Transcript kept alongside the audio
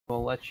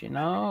We'll let you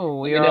know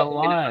we are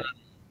live.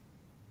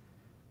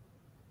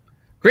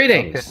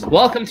 Greetings. Okay.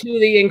 Welcome to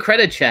the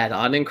IncrediChat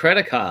on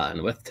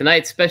IncrediCon with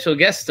tonight's special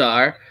guest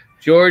star,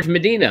 Jorge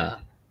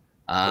Medina.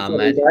 As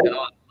you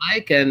know,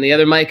 Mike, and the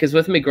other Mike is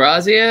with me,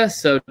 Grazia.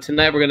 So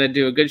tonight we're going to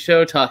do a good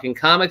show talking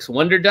comics,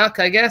 Wonder Duck,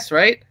 I guess,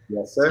 right?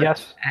 Yes, sir.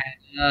 Yes.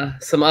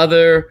 And some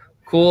other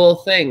cool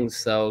things.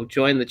 So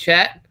join the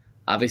chat.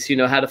 Obviously,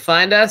 you know how to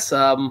find us.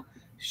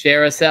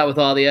 Share us out with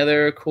all the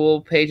other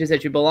cool pages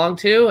that you belong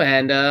to,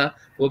 and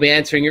we'll be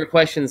answering your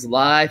questions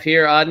live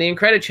here on the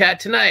IncrediChat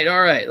tonight.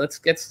 All right, let's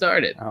get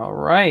started. All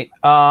right.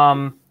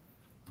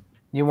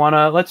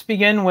 Let's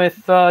begin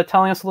with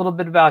telling us a little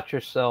bit about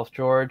yourself,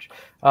 Jorge.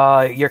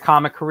 Your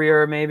comic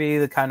career, maybe,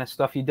 the kind of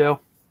stuff you do.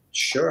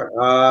 Sure.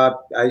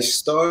 I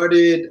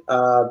started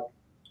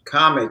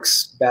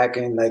comics back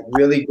in,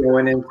 really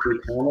going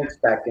into comics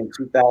back in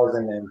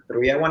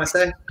 2003, I want to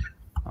say.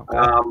 Okay.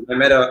 I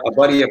met a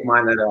buddy of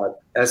mine at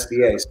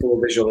SVA, School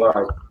of Visual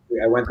Art.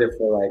 I went there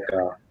for I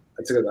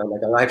took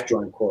a life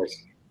drawing course,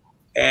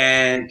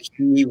 and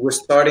he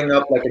was starting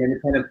up like an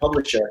independent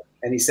publisher.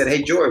 And he said,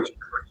 "Hey George,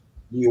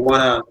 do you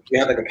have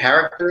like a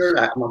character?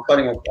 I'm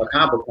starting a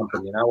comic book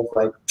company." And I was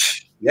like,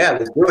 "Yeah,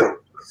 let's do it."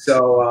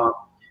 So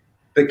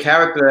the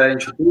character that I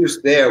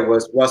introduced there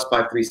was Russ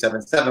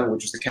 5377,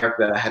 which was the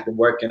character that I had been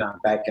working on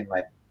back in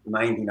like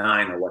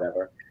 '99 or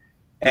whatever.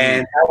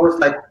 And that was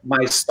like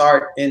my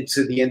start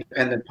into the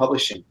independent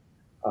publishing.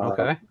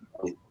 Okay.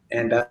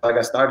 And that's how I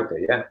got started there,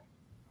 yeah.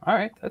 All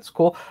right, that's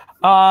cool.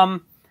 So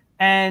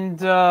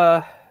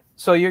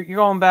you're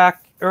going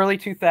back early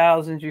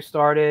 2000s. You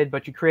started,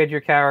 but you created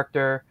your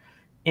character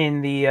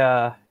in the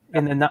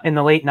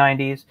late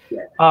 90s.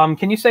 Yeah.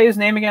 Can you say his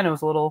name again? It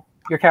was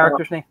your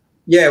character's name.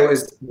 Yeah, it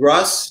was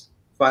Russ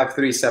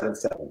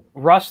 5377.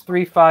 Russ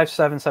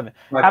 3577.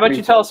 How about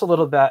you tell us a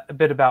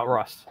bit about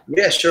Russ?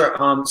 Yeah, sure.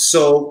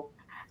 So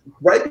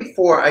right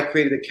before I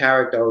created the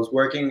character, I was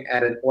working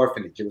at an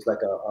orphanage. It was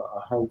like a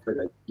home for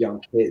like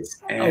young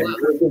kids, and I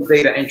was doing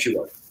data entry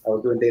work. I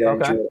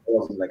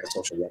wasn't like a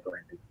social worker or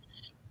anything.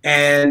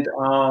 And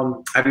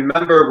I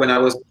remember when I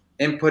was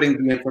inputting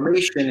the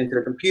information into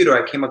the computer,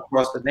 I came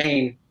across the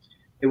name.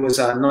 It was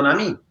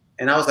Nonami,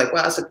 and I was like,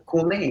 "Wow, that's a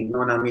cool name,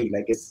 Nonami.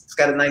 Like it's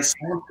got a nice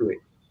sound to it."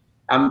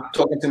 I'm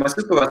talking to my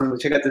supervisor,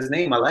 check out this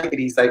name. I like it.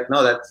 He's like,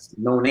 "No, that's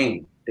no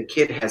name. The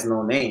kid has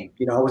no name."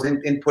 You know, I was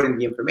inputting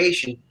the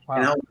information,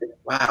 and I was like,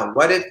 "Wow,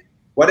 what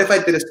if I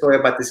did a story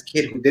about this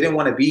kid who didn't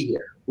want to be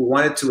here, who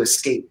wanted to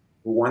escape,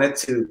 who wanted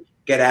to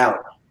get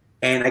out?"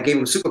 And I gave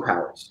him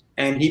superpowers,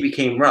 and he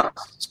became Russ.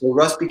 So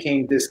Russ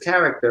became this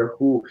character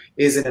who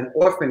is in an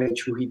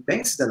orphanage, who he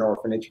thinks is an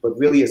orphanage, but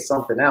really is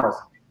something else.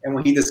 And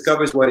when he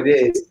discovers what it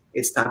is,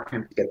 it's time for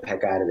him to get the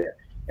heck out of there.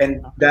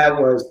 And that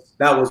was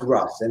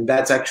Russ, and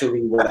that's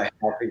actually what I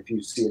have. If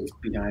you see it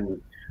behind me,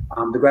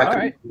 the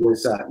graphic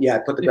was I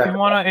put the graphic.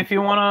 If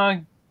you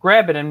wanna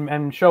grab it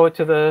and show it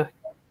to the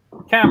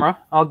camera,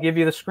 I'll give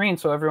you the screen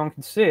so everyone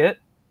can see it.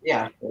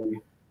 Yeah.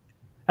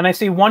 And I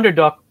see Wonder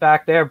Duck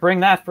back there.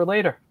 Bring that for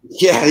later.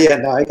 Yeah.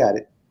 No, I got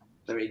it.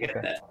 Let me get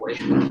that for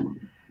you.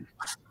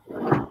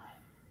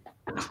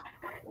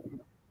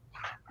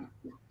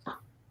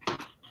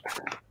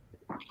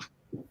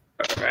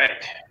 All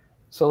right.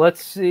 So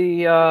let's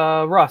see,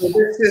 Russ. So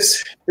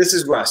this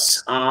is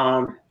Russ.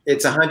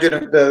 It's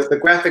 100. The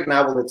graphic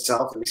novel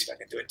itself. Let me see if I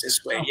can do it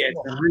this way. Yeah, it's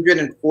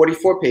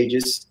 144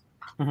 pages.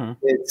 Mm-hmm.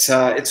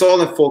 It's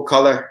all in full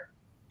color.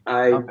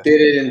 I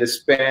did it in the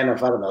span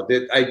of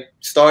I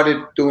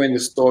started doing the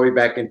story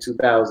back in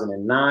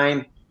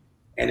 2009,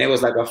 and it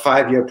was like a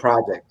 5-year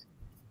project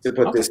to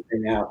put this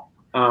thing out.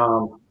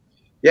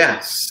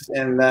 Yes,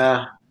 and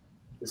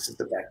this is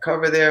the back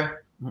cover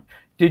there.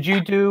 Did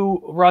you do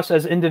Russ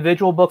as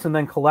individual books and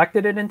then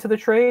collected it into the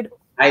trade?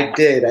 I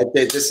did.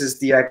 This is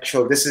the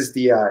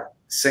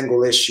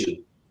single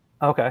issue.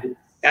 Okay.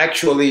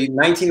 Actually,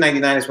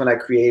 1999 is when I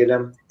created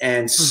him,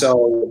 and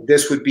so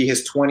this would be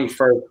his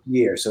 21st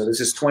year. So this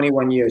is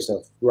 21 years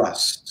of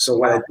Russ. So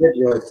what I did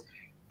was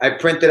I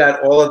printed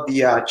out all of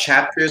the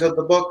chapters of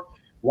the book,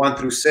 1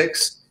 through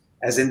 6,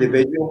 as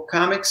individual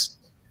comics.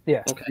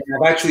 Yeah. Okay.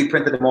 And I've actually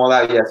printed them all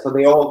out. Yeah. So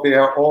they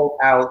are all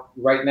out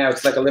right now.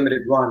 It's like a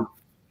limited run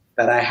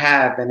that I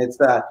have, and it's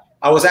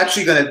I was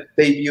actually going to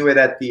debut it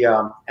at the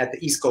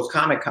East Coast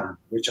Comic Con,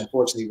 which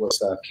unfortunately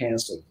was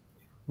canceled.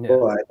 Yeah.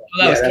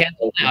 That was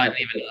canceled. No, I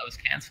didn't even know that was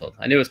canceled.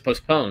 I knew it was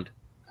postponed.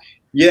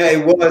 Yeah,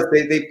 it was.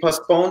 They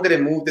postponed it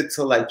and moved it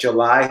to like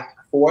July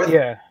 4th.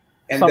 Yeah.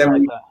 And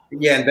then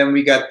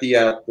we got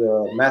the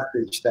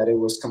message that it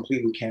was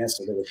completely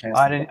canceled. It was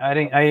canceled. I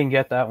didn't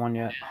get that one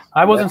yet.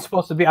 I wasn't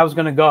supposed to be. I was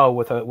going to go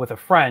with a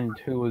friend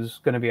who was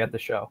going to be at the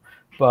show,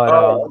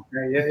 but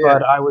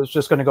but I was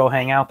just going to go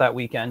hang out that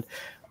weekend.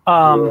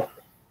 And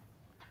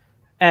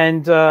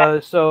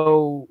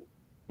so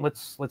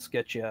let's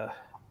get you.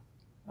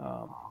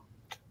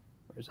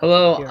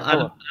 Hello,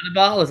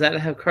 Anibal. Is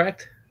that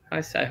correct?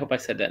 I hope I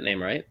said that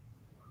name right.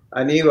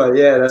 Anibal,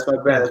 yeah, that's my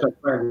bad. That's my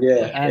friend.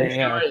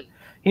 Yeah.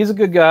 He's a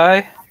good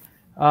guy.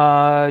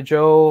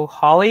 Joe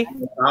Holly.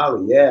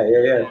 Holly, yeah.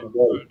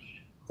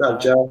 What's up,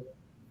 Joe?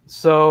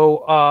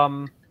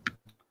 So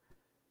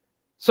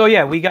so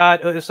yeah, we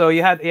got so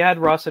you had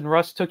Russ, and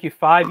Russ took you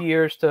 5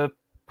 years to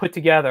put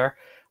together.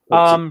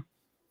 So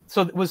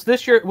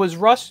was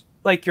Russ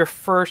like your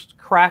first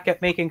crack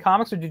at making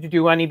comics, or did you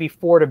do any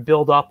before to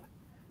build up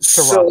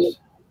to Russ?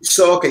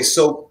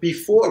 So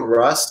before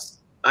Russ,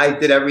 I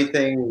did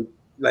everything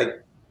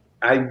like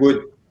I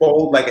would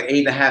fold like an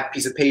 8.5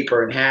 piece of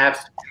paper in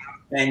half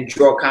and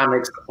draw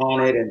comics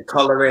on it and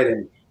color it,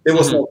 and there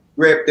was no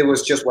script. It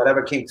was just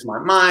whatever came to my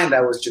mind.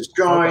 I was just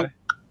drawing. Okay.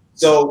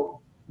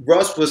 So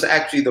Rust was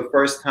actually the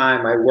first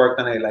time I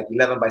worked on a like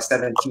 11 by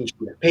 17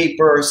 sheet of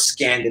paper,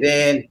 scanned it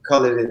in,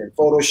 colored it in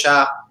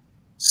Photoshop.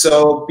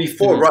 So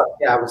before Rust,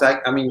 yeah,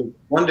 I mean,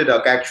 Wonder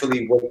Duck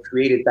actually was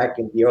created back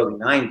in the early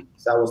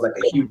 90s. I was like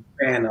a huge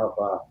fan of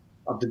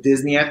the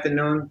Disney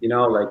Afternoon, you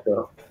know, like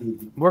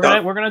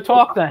we're gonna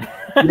talk then.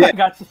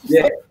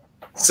 Yeah.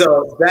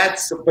 So but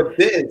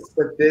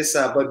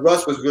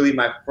Rust was really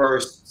my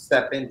first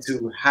step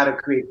into how to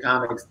create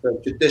comics the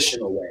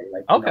traditional way,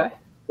 like the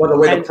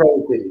way the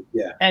pros did it.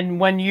 Yeah. And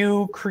when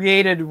you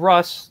created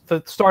Russ,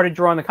 started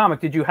drawing the comic,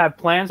 did you have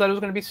plans that it was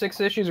going to be 6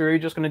 issues, or were you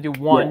just going to do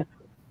one? Yeah.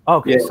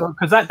 Okay, so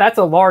because that's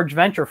a large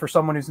venture for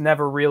someone who's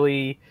never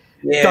really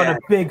done a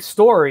big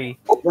story.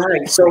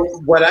 Right. So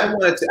what I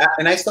wanted to,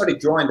 and I started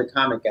drawing the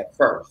comic at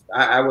first.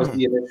 I was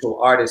the initial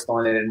artist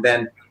on it, and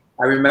then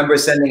I remember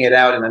sending it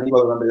out, and I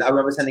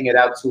remember sending it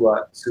out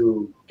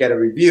to get a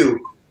review,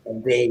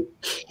 and they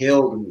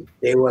killed me.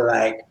 They were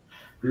like,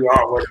 "The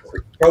art was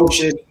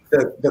atrocious.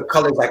 The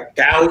colors like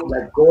gout,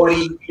 like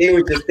gaudy.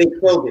 They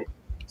killed it."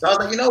 So I was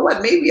like, you know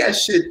what? Maybe I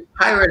should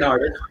hire an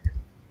artist,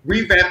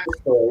 revamp the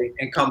story,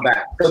 and come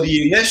back. So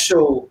the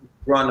initial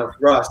run of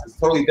Rust is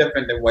totally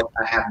different than what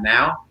I have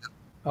now.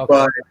 Okay.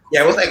 But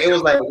yeah, it was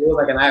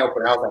like an eye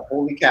opener. I was like,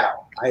 holy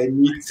cow! I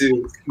need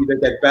to either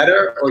get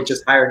better or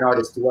just hire an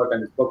artist to work on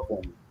this book for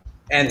me.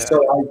 And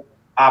so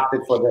I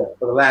opted for the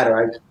latter.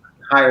 I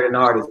hired an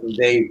artist, and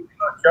they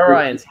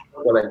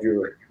what I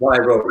drew it, what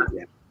I wrote it.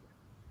 Yeah.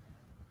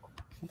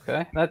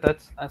 Okay,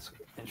 that's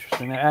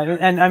interesting,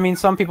 and I mean,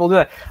 some people do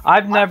that.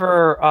 I've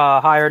never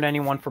hired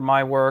anyone for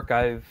my work.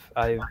 I've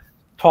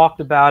talked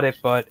about it,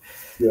 but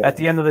at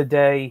the end of the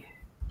day,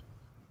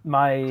 if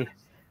I'm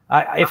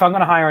going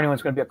to hire anyone,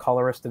 it's going to be a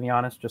colorist, to be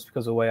honest, just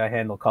because of the way I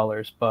handle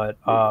colors. But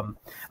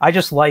I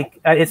just like,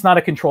 it's not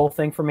a control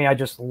thing for me. I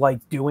just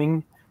like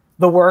doing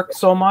the work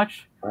so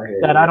much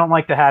that I don't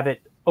like to have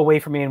it away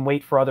from me and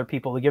wait for other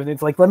people to give it.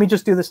 It's like, let me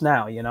just do this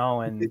now, you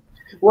know? And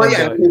well,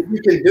 yeah, if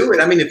you can do it.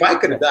 I mean, if I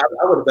could have done it,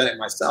 I would have done it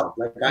myself.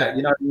 Like,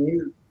 you know what I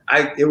mean?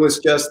 It was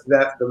just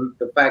that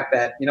the fact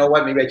that, you know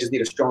what, maybe I just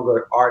need a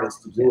stronger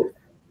artist to do it.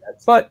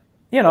 But,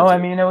 you know, I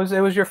mean, it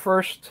was your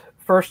first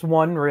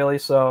one, really.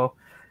 So,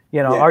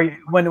 you know, are you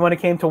when it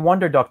came to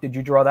Wonder Duck, did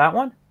you draw that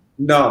one?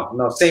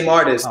 No, same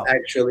artist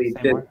actually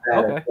did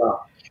that as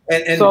well.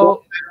 And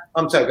so,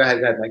 I'm sorry, go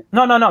ahead, Mike.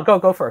 No,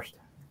 go first.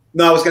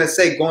 No, I was going to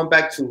say, going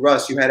back to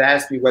Russ, you had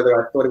asked me whether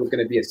I thought it was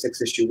going to be a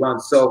 6-issue run.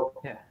 So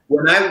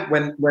when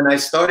I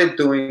started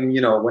doing,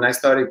 you know, when I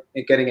started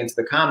getting into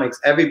the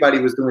comics, everybody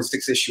was doing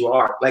 6-issue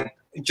arc, like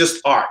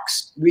just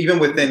arcs, even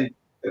within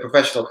the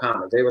professional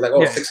comics. They were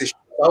like, 6 issues.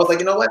 So I was like,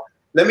 you know what?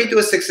 Let me do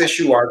a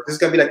 6-issue arc. This is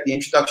going to be like the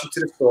introduction to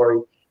the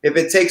story. If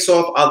it takes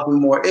off, I'll do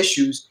more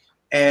issues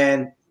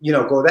and, you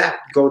know, go that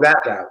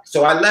route.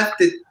 So I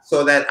left it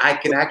so that I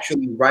can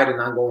actually write an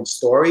ongoing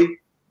story.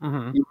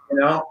 You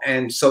know,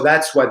 and so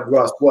that's what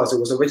Rust was. It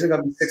was originally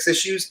going to be 6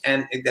 issues,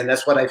 and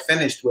that's what I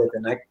finished with.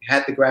 And I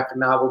had the graphic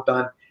novel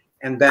done,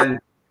 and then,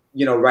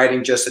 you know,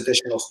 writing just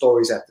additional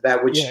stories after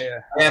that, which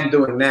I am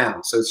doing now.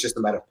 So it's just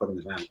a matter of putting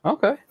them out.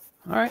 Okay,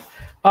 all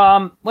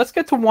right. Let's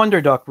get to Wonder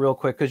Duck real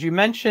quick, because you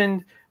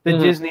mentioned the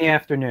Disney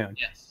Afternoon,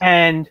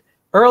 and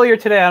earlier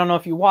today, I don't know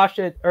if you watched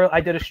it,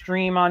 I did a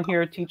stream on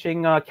here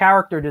teaching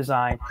character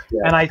design,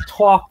 and I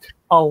talked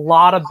a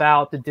lot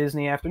about the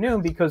Disney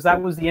Afternoon because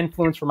that was the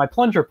influence for my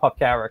Plunger Pup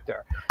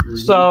character.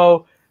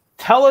 So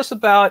tell us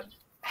about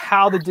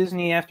how the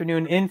Disney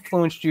Afternoon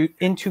influenced you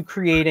into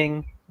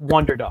creating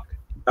Wonder Duck.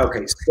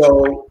 Okay,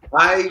 so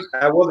I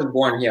wasn't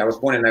born here. I was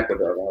born in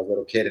Ecuador when I was a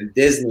little kid, and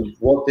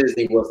Walt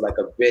Disney was like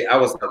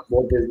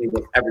Walt Disney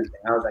was everything.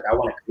 I was like, I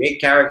want to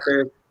create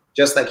characters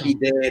just like he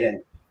did,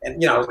 and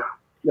you know, I was a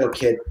little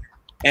kid.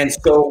 And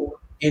so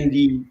in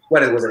the,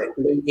 late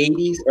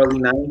 80s, early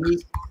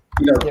 90s,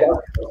 you know,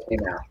 DuckTales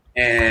came out,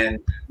 and,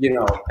 you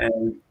know,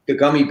 and the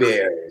Gummy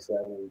Bears,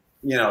 and,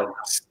 you know,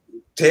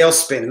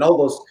 Tailspin, and all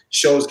those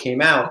shows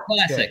came out.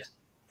 Classics.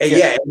 And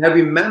and I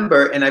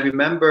remember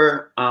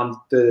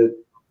the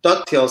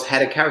DuckTales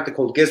had a character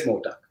called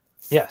Gizmo Duck.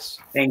 Yes.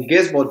 And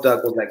Gizmo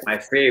Duck was like my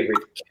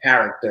favorite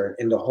character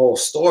in the whole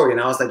story.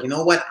 And I was like, you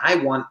know what? I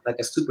want like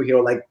a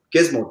superhero like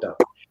Gizmo Duck.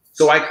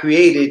 So I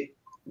created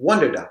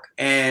Wonder Duck.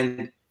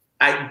 And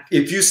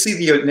if you see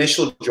the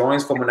initial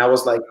drawings from when I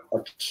was like a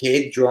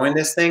kid drawing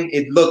this thing,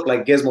 it looked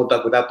like Gizmo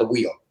Duck without the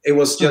wheel. It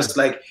was just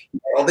like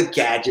all the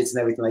gadgets and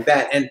everything like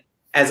that. And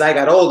as I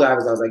got older, I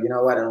was like, you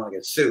know what? I don't want to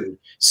get sued.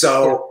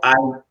 So I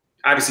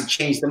obviously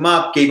changed them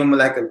up, gave them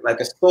like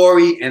a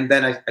story, and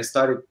then I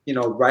started, you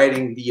know,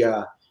 writing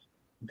the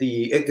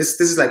this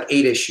is like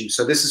 8 issues.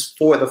 So this is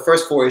the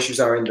first 4 issues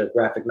are in the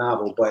graphic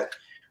novel, but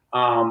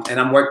and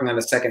I'm working on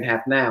the second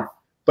half now.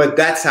 But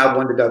that's how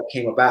Wonder Duck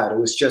came about. It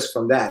was just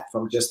from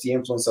just the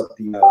influence of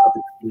the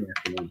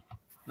afternoon.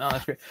 No,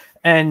 that's great.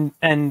 And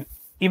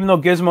even though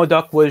Gizmo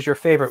Duck was your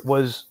favorite,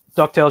 was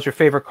DuckTales your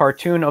favorite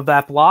cartoon of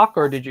that block,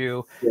 or did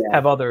you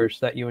have others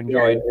that you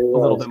enjoyed a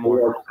little bit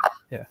more?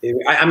 Yeah.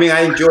 I mean,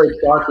 I enjoyed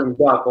Darkwing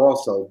Duck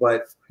also,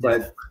 but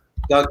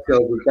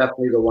DuckTales was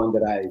definitely the one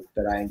that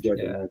I enjoyed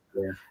the most.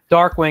 Yeah.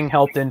 Darkwing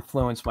helped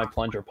influence my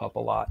Plunger Pup a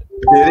lot.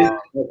 Did he? Okay.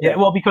 Yeah,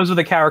 well, because of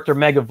the character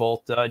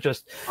Megavolt.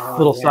 Just a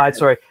little side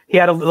story. He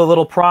had the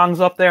little prongs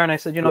up there, and I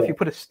said, if you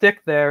put a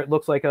stick there, it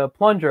looks like a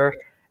plunger.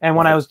 And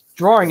when I was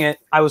drawing it,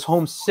 I was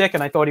homesick,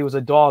 and I thought he was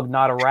a dog,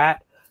 not a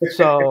rat.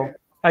 So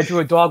I drew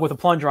a dog with a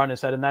plunger on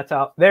his head, and that's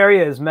how. There he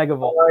is,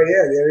 Megavolt. Oh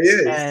yeah, there he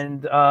is.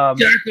 And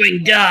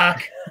Darkwing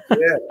Duck.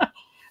 Yeah.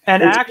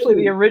 And actually,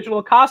 the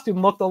original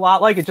costume looked a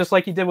lot like it, just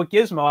like he did with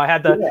Gizmo.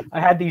 I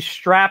had these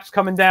straps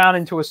coming down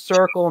into a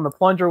circle, and the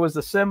plunger was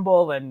the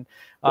symbol. And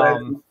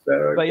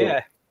but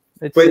yeah,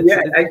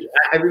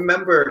 I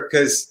remember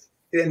because,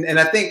 and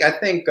I think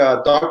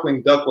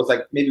Darkwing Duck was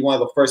like maybe one of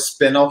the first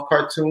spin-off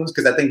cartoons,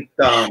 because I think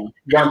One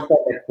Step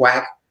at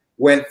Quack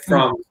went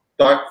from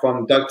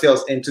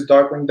DuckTales into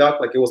Darkwing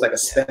Duck, like it was like a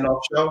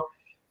spin-off show.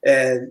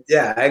 And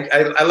yeah,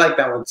 I like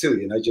that one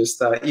too.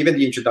 Just even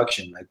the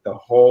introduction, like the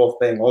whole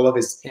thing, all of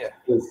his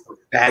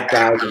bad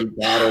guys and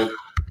battles.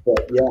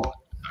 But yeah.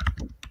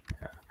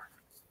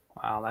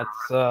 Wow,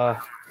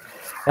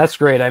 that's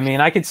great. I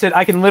mean, I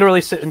can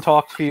literally sit and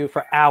talk to you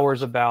for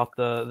hours about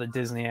the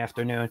Disney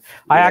afternoon.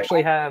 I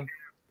actually have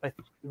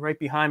right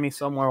behind me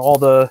somewhere all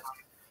the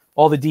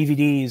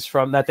DVDs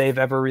from that they've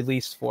ever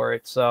released for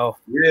it. So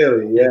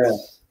really, yeah,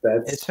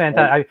 it's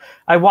fantastic.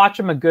 I watch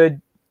them a good,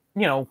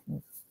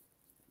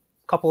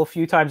 a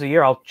few times a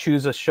year. I'll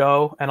choose a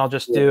show and I'll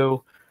just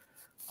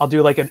I'll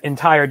do like an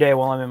entire day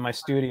while I'm in my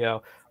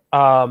studio.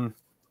 And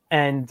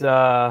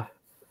I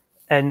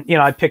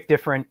pick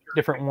different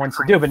ones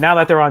to do, but now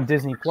that they're on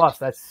Disney Plus,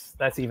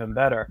 that's even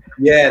better.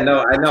 Yeah,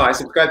 no, I know. I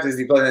subscribe to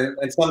Disney Plus,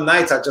 and some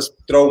nights I just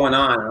throw one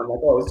on and I'm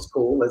like, oh, this is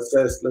cool. Let's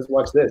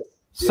watch this.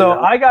 So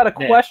I got a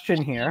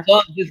question here. It's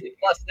on Disney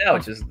Plus now,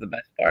 which is the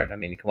best part. I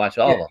mean, you can watch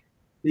all of them.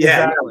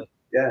 Yeah, exactly.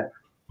 Yeah.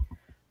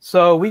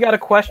 So we got a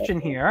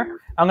question here.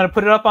 I'm going to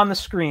put it up on the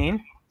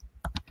screen.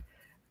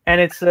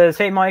 And it says,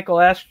 hey, Michael,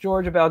 ask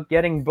George about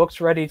getting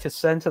books ready to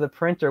send to the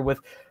printer with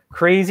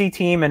Crazy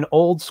Team and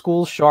old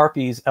school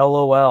Sharpies,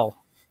 LOL.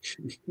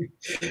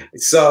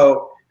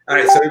 So, all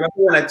right. So remember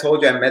when I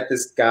told you I met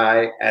this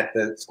guy at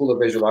the School of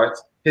Visual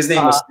Arts? His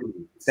name was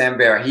Sam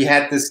Barra. He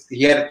had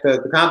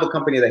the comic book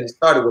company that he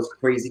started was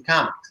Crazy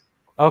Comics.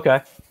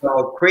 Okay.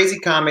 So Crazy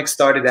Comics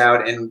started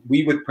out, and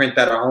we would print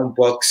out our own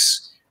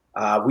books.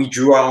 We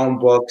drew our own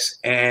books,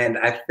 and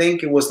I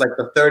think it was like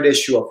the 3rd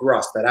issue of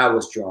Rust that I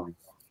was drawing.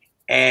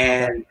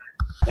 And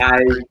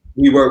the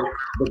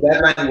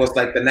deadline was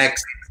like the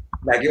next,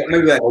 like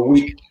maybe like a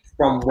week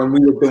from when we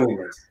were doing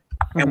this.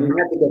 And we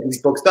had to get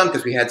these books done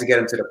because we had to get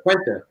them to the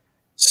printer.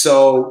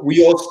 So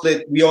we all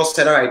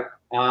said, all right,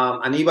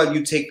 Anibal,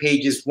 you take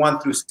pages 1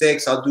 through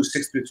 6. I'll do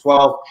 6 through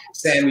 12.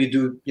 Sam, you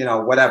do,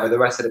 whatever, the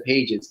rest of the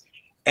pages.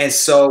 And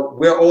so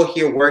we're all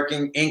here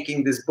working,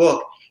 inking this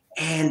book.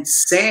 And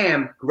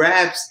Sam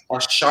grabs a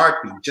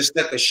Sharpie, just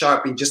like a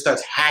Sharpie, just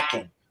starts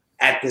hacking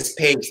at this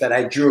page that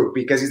I drew,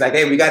 because he's like,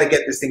 hey, we got to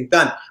get this thing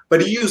done.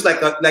 But he used like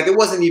it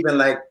wasn't even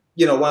like,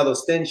 one of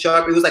those thin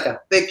Sharpies. It was like a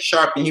thick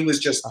Sharpie. He was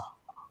just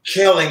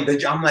killing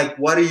I'm like,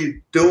 what are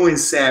you doing,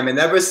 Sam? And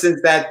ever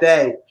since that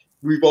day,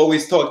 we've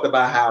always talked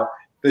about how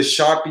the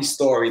Sharpie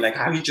story, like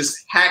how he just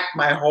hacked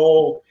my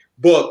whole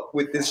book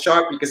with this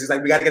Sharpie, because he's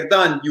like, we got to get it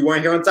done. You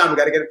weren't here on time. We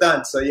got to get it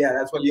done. So yeah,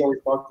 that's what he always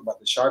talked about,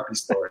 the Sharpie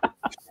story.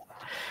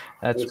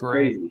 That's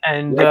great. Crazy.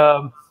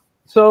 And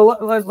so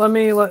let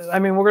me,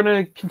 we're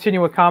going to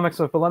continue with comics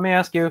stuff, but let me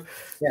ask you,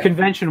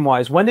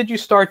 convention-wise, when did you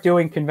start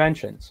doing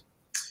conventions?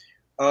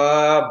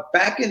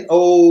 Back in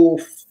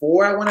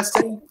 2004, I want to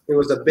say. It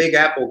was a Big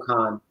Apple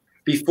Con.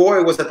 Before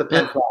it was at the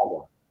Penn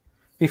Plaza.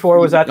 Before it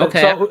was at the,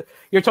 so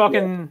you're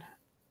talking,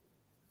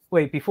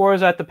 wait, before it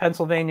was at the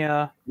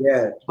Pennsylvania.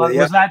 Yeah.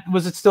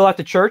 Was it still at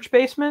the church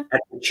basement?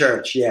 At the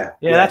church, yeah.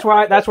 Yeah,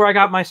 that's where I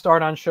got my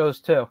start on shows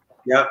too.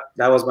 Yep,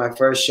 that was my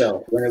first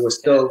show when it was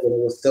still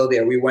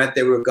there. We went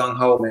there, we were gung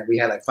ho, man. We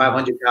had like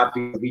 500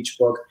 copies of each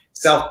book,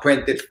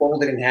 self-printed,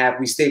 folded in half.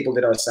 We stapled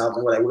it ourselves,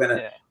 and we're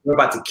like, we're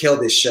about to kill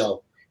this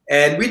show.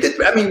 And we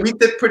did. I mean, we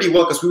did pretty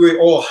well because we were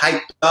all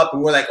hyped up,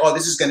 and we're like, oh,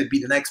 this is going to be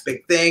the next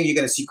big thing. You're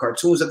going to see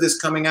cartoons of this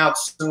coming out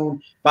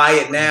soon. Buy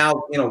it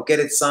now, get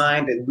it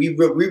signed. And we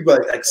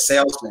were like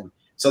salesmen.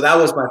 So that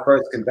was my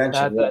first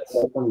convention. That's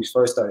when we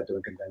first started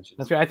doing conventions.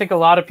 That's right. I think a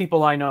lot of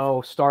people I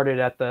know started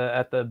at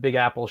the Big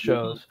Apple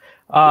shows.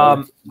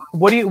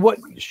 What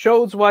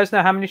shows wise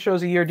now? How many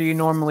shows a year do you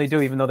normally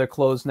do, even though they're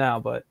closed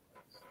now? But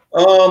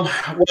well,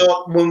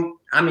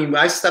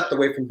 I stepped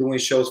away from doing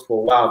shows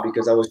for a while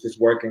because I was just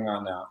working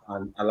on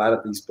a lot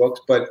of these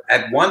books. But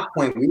at one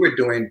point, we were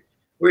doing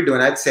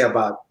I'd say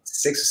about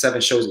 6 or 7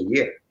 shows a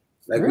year.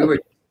 Like really?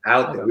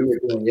 out there. We were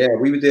doing,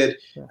 we did.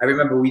 I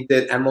remember we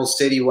did Emerald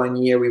City one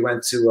year. We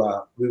went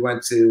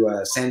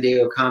to San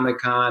Diego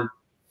Comic-Con,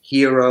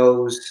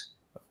 Heroes,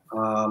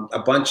 a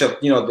bunch of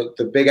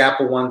the Big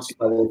Apple ones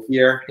were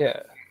here.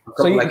 Yeah.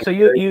 So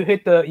you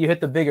hit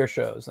the bigger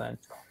shows then.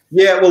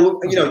 Yeah. Well,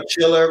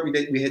 Chiller.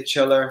 We hit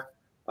Chiller.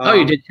 Oh,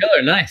 you did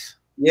Chiller. Nice.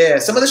 Yeah,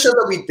 some of the shows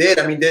that we did,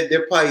 I mean,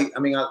 they're probably, I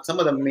mean, some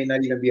of them may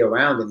not even be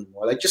around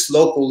anymore. Like just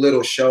local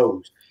little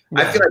shows.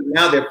 Yeah. I feel like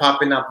now they're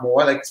popping up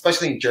more, like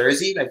especially in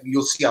Jersey. Like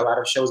you'll see a lot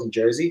of shows in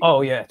Jersey.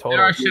 Oh yeah, totally.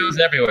 There are shows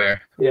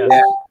everywhere. Yeah.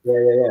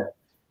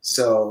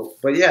 So,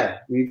 but yeah,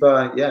 we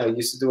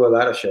used to do a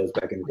lot of shows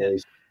back in the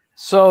days.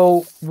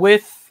 So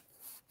with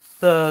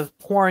the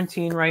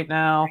quarantine right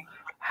now,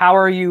 how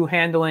are you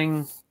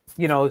handling,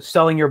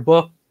 selling your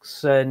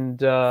books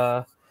and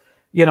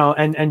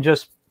and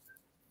just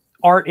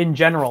art in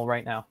general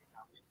right now?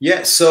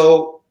 Yeah,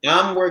 so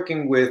I'm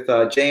working with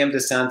J.M.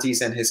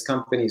 DeSantis, and his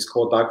company is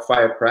called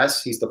Darkfire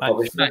Press. He's the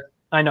publisher.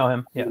 I know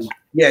him. Yes.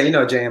 Yeah, you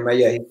know J.M.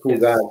 Yeah, he's a cool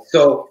guy.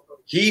 So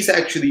he's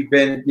actually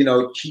been,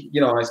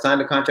 I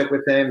signed a contract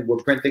with him. We're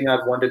printing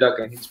out Wonder Duck,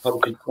 and he's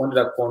publishing Wonder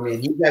Duck for me.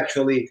 And he's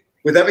actually,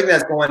 with everything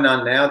that's going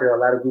on now, there are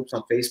a lot of groups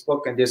on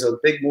Facebook, and there's a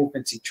big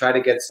movement to try to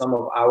get some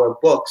of our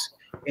books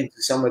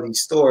into some of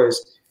these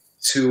stores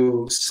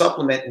to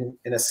supplement,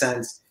 in a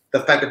sense, the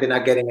fact that they're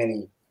not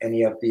getting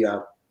any of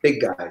the big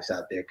guys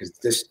out there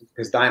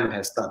because Diamond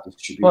has stopped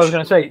distribution. Well, I was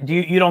going to say,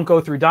 you don't go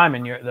through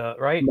Diamond,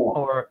 right? No,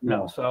 or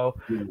no. So,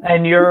 no.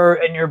 And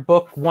your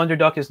book Wonder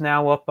Duck is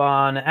now up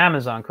on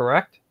Amazon,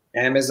 correct?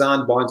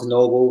 Amazon, Barnes and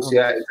Nobles,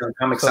 yeah, it's on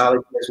Comixology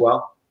as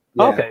well.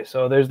 Yeah. Okay,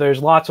 so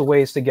there's lots of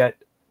ways to get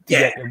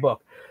your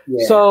book.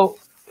 Yeah. So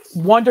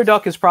Wonder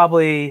Duck is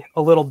probably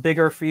a little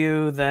bigger for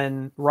you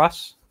than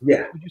Russ.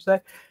 Yeah. Would you say?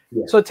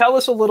 Yeah. So tell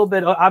us a little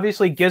bit.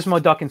 Obviously,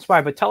 Gizmo Duck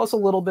inspired, but tell us a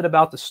little bit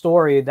about the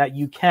story that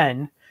you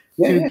can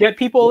to get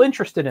people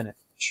interested in it.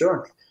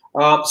 Sure.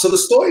 So the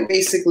story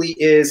basically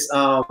is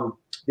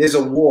there's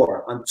a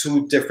war on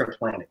 2 different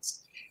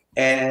planets,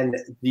 and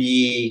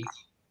the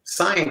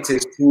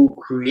scientist who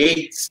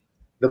creates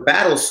the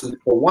battle suit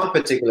for one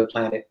particular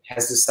planet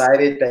has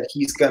decided that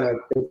he's gonna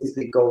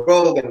basically go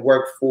rogue and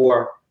work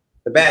for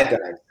the bad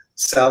guys.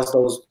 Sells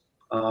those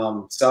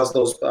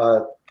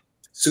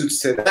suits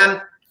to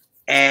them,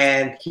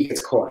 and he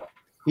gets caught.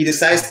 He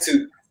decides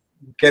to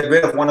get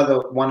rid of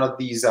one of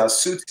these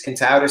suits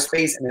into outer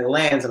space, and it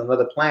lands on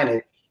another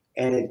planet,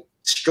 and it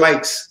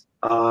strikes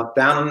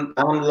down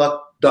a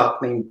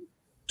duck named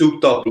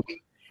Duke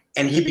Dogby,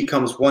 and he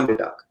becomes Wonder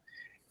Duck.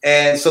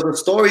 And so the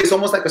story is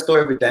almost like a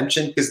story of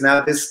redemption, because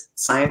now this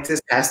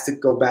scientist has to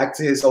go back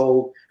to his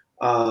old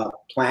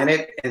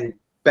planet and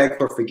beg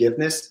for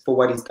forgiveness for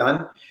what he's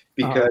done,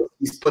 because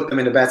he's put them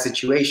in a bad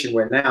situation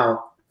where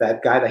now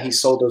that guy that he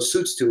sold those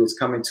suits to is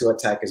coming to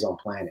attack his own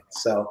planet.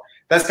 So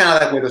that's kind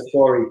of like where the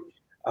story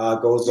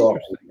goes off,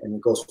 and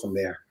it goes from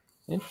there.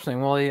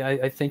 Interesting. Well,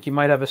 I think you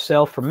might have a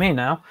sale for me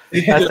now.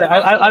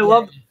 I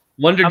love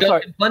Wonder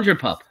Duck and Plunger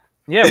Pup.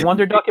 Yeah,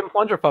 Wonder Duck and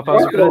Plunger Pup. I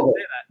was going to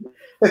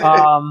say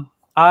that.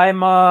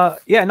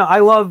 I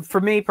love,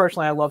 for me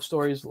personally, I love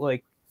stories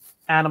like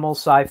animal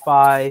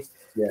sci-fi.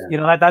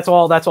 Yeah. That's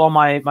all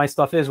my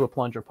stuff is with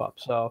Plunger Pup.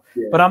 So,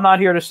 but I'm not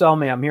here to sell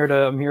me. I'm here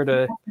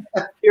to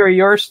hear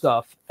your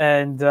stuff.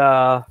 And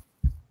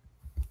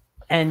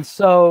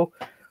so,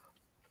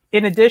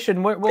 in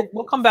addition,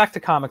 we'll come back to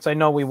comics. I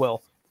know we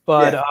will,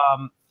 but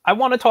I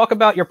want to talk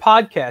about your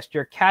podcast,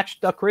 your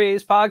Catch the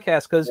Craze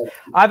podcast, because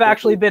I've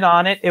actually been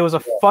on it. It was a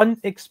fun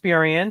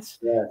experience.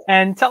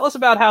 And tell us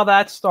about how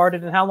that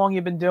started and how long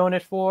you've been doing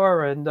it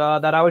for, and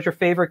that I was your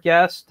favorite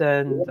guest.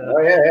 And you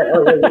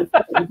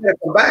gotta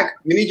come back.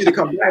 We need you to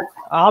come back.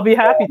 I'll be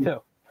happy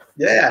to.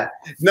 Yeah.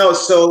 No,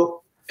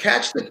 so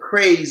Catch the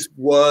Craze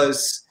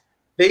was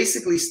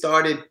basically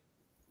started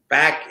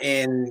back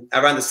in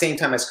around the same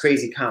time as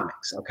Crazy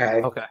Comics.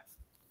 Okay.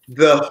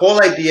 The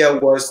whole idea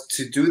was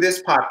to do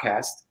this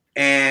podcast,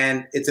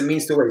 and it's a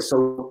means to way.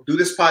 So do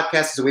this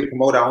podcast as a way to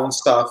promote our own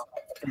stuff,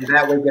 and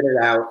that way get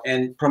it out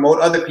and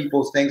promote other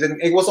people's things.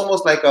 And it was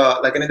almost like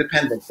an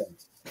independent thing.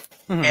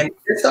 Mm-hmm. And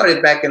it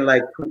started back in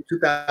like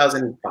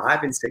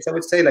 2005 and 6, I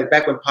would say, like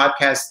back when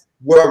podcasts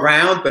were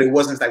around, but it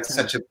wasn't like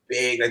such a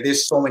big, like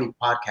there's so many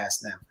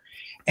podcasts now.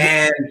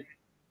 And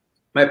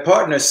my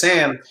partner,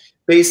 Sam,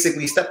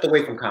 basically stepped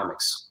away from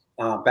comics.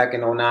 Back in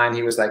 2009,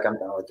 he was like, I'm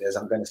done with this.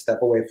 I'm going to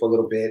step away for a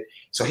little bit.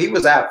 So he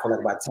was out for like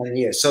about 10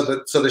 years. So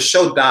the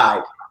show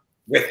died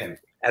with him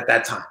at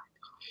that time.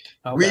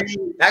 Okay.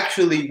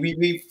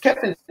 We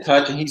kept in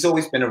touch, and he's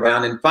always been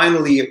around. And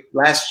finally,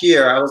 last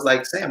year, I was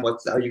like, Sam,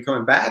 are you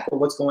coming back, or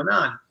what's going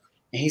on?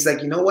 And he's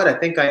like, you know what? I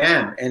think I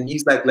am. And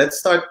he's like, let's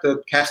start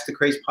the Catch the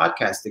Craze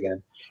podcast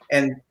again.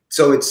 And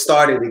so it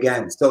started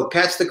again. So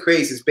Catch the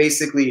Craze is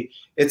basically,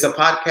 it's a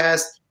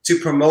podcast to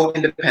promote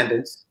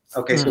independence.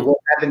 Okay, so we'll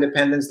have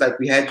independence, like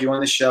we had you on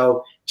the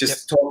show,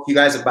 just talk to you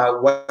guys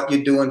about what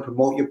you're doing,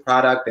 promote your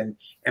product, and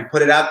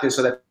put it out there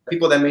so that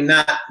people that may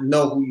not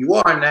know who you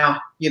are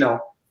now,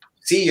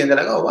 see you, and they're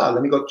like, oh, wow,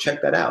 let me go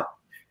check that out.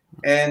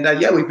 And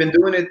yeah, we've been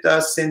doing it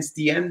since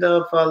the end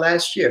of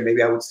last year.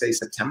 Maybe I would say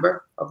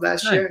September of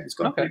last year. It's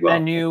going pretty well.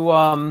 And you,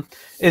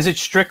 is it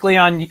strictly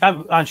on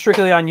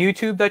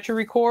YouTube that you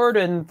record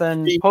and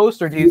then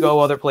post, or do you go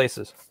other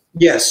places?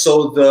 Yes.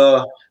 So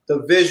the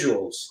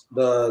visuals,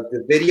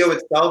 the video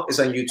itself is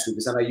on YouTube.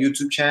 It's on our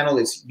YouTube channel.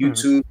 It's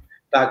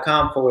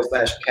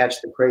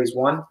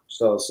youtube.com/catchthecraze1.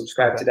 So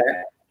subscribe to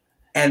that.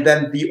 And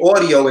then the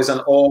audio is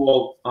on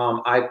all,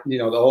 the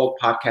whole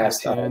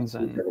podcast iTunes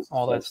and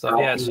all that stuff.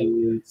 Yeah,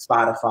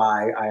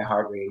 Spotify,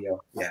 iHeartRadio.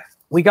 Yeah.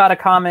 We got a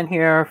comment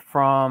here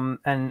from,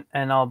 and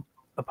I'll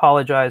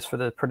apologize for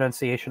the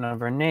pronunciation of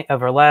her name,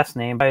 of her last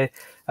name.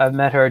 I've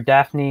met her,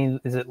 Daphne.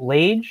 Is it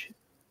Lage?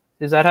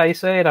 Is that how you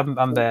say it?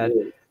 I'm bad.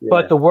 Yeah.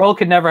 But the world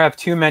could never have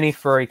too many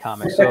furry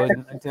comics. So,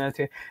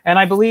 and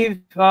I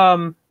believe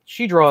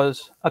she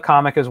draws a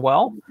comic as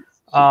well.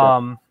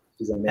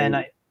 She's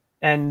amazing.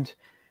 And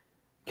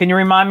can you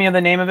remind me of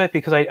the name of it?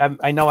 Because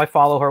I know I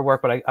follow her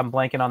work, but I'm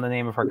blanking on the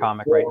name of her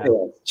comic right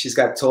now. She's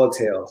got Tall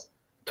Tales.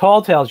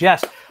 Tall Tales,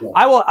 yes. Yeah.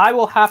 I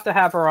will have to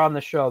have her on the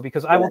show,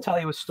 because I will tell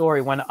you a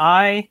story. When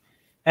and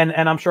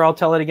I'm sure I'll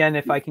tell it again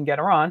if I can get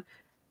her on.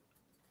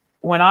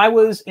 When I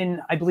was in,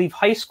 I believe,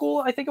 high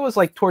school, I think it was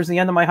like towards the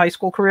end of my high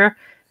school career,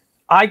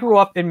 I grew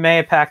up in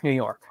Mahopac, New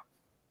York.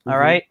 All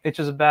right, which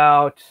is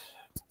about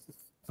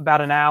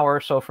an hour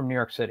or so from New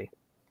York City,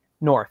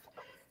 north.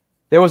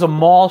 There was a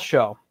mall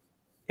show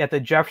at the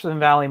Jefferson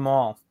Valley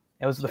Mall.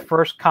 It was the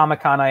first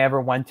Comic-Con I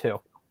ever went to,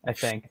 I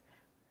think.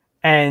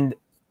 And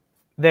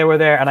they were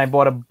there, and I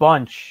bought a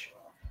bunch.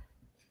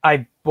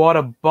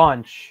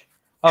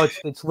 Oh,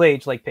 it's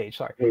Lage, like Page,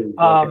 sorry. And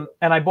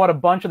I bought a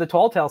bunch of the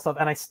Tall Tale stuff,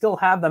 and I still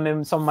have them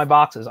in some of my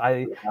boxes.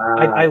 I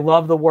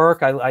love the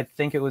work. I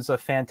think it was a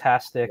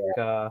fantastic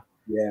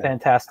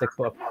fantastic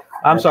book.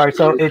 I'm sorry.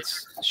 So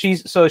she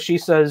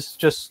says,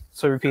 just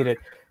to repeat it,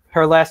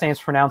 her last name is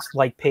pronounced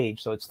like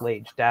Page, so it's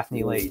Lage,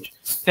 Daphne Lage.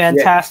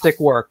 Fantastic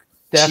work.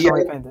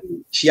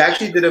 Definitely. She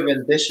actually did a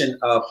rendition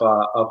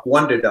of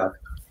Wonder Duck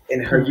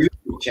in her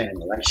YouTube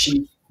channel. Like,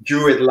 she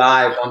drew it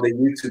live on the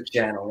YouTube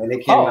channel, and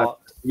it came out.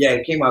 Yeah,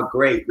 it came out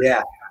great.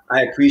 Yeah,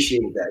 I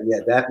appreciated that. Yeah,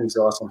 Daphne's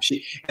awesome.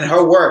 And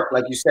her work,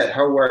 like you said,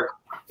 her work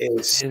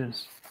is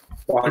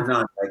far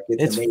none. Like,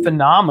 it's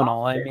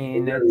phenomenal. I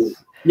mean,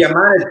 the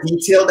amount of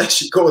detail that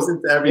she goes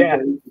into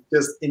everything is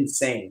just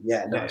insane.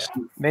 Yeah, no.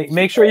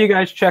 Make sure you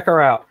guys check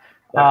her out.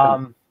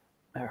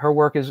 Her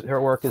work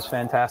is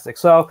fantastic.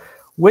 So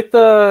with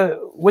the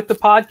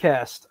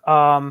podcast,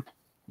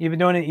 you've been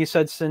doing it, you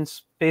said,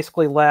 since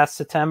basically last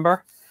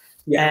September.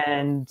 Yeah.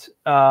 And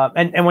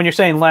when you're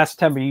saying last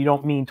September, you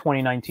don't mean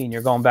 2019.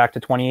 You're going back to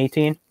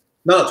 2018?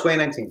 No,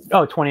 2019.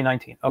 Oh,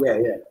 2019.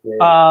 Okay.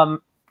 Yeah.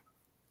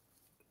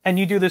 And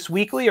you do this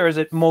weekly, or is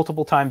it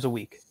multiple times a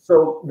week?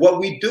 So what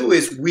we do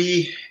is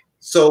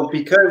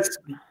because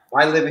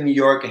I live in New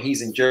York and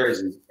he's in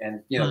Jersey,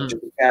 and just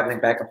traveling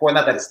back and forth.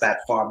 Not that it's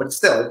that far, but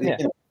still,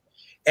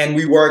 and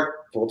we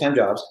work full-time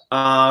jobs.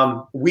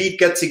 We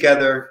get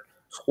together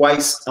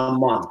twice a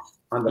month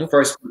on the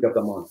first week of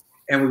the month,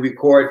 and we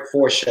record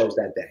 4 shows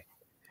that day.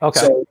 Okay.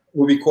 So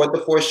we record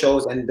the 4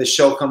 shows, and the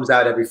show comes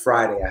out every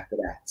Friday after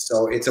that.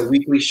 So it's a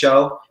weekly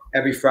show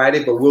every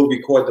Friday, but we'll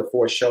record the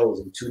 4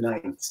 shows in 2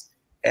 nights.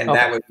 And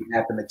that way we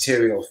have the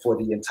material for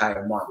the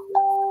entire month.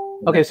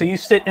 Okay, so you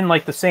sit in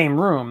like the same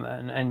room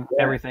and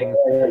everything.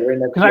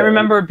 Because I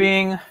remember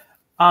being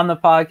on the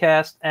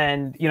podcast,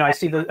 and I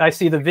see the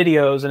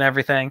videos and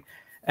everything,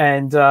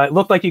 and it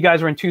looked like you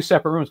guys were in 2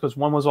 separate rooms, because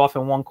one was off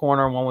in one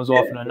corner and one was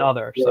off in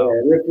another. So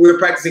we were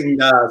practicing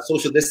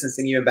social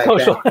distancing even back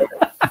then.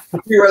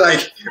 We were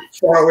like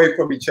far away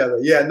from each other.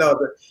 Yeah, no,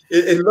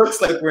 it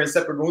looks like we're in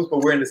separate rooms, but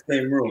we're in the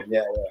same room.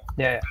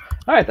 Yeah.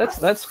 All right,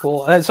 that's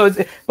cool. And so,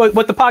 but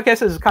what the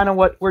podcast is kind of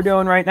what we're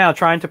doing right now,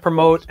 trying to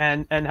promote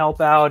and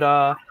help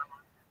out,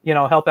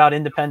 help out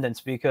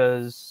independents,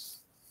 because,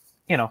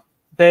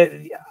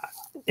 they,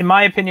 in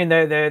my opinion,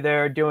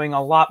 they're doing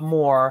a lot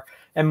more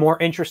and more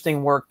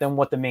interesting work than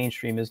what the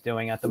mainstream is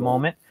doing at the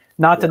moment.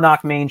 Not to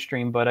knock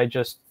mainstream, but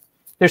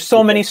there's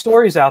so many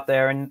stories out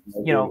there, and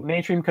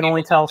mainstream can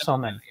only tell so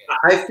many.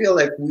 I feel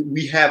like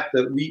we have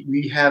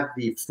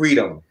the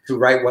freedom to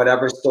write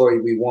whatever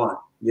story we want.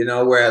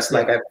 Whereas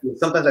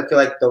sometimes I feel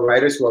like the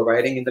writers who are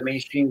writing in the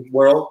mainstream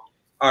world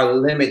are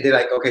limited. They're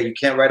like, okay, you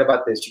can't write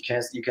about this, you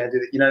can't do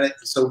that.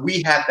 So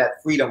we have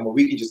that freedom where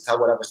we can just tell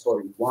whatever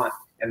story we want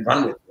and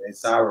run with it.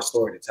 It's our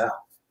story to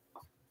tell.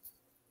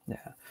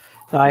 Yeah,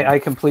 I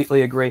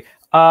completely agree.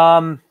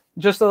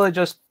 Just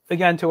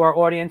again, to our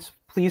audience,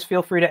 please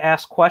feel free to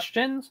ask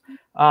questions.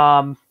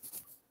 I'll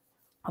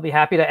be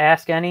happy to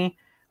ask any.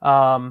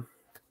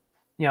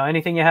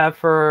 Anything you have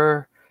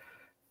for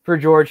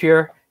George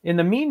here. In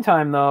the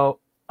meantime, though,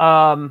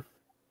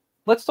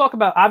 let's talk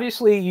about,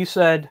 obviously, you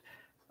said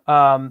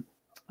DuckTales,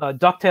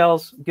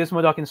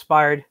 Gizmo Duck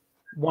inspired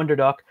Wonder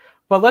Duck.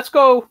 But let's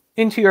go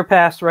into your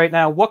past right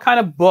now. What kind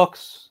of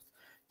books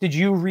did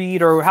you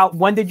read, or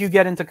when did you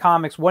get into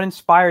comics? What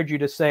inspired you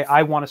to say,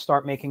 I want to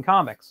start making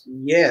comics?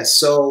 Yeah,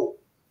 so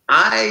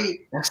I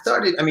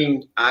started. I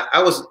mean,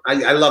 I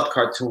loved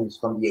cartoons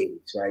from the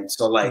 '80s, right?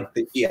 So like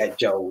the G.I.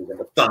 Joes and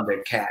the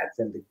Thundercats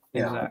and the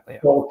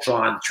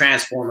Voltron,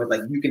 Transformers.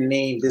 Like you can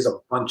name. There's a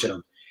bunch of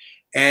them,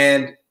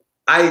 and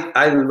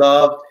I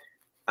loved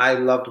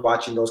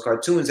watching those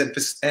cartoons,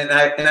 and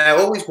I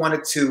always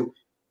wanted to,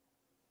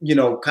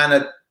 kind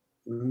of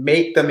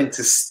make them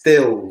into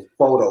still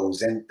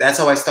photos, and that's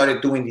how I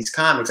started doing these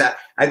comics. I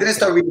didn't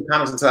start reading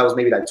comics until I was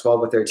maybe like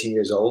 12 or 13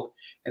 years old,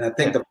 and I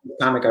think the first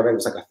comic I read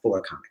was like a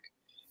Thor comic.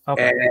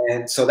 Okay.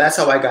 And so that's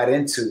how I got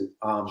into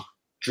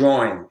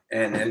drawing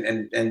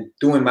and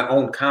doing my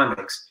own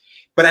comics.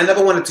 But I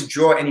never wanted to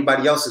draw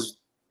anybody else's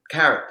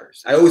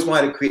characters. I always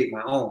wanted to create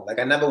my own. Like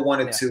I never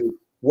wanted to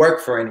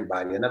work for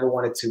anybody. I never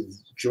wanted to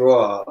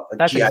draw.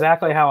 That's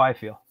exactly how I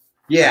feel.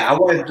 Yeah, I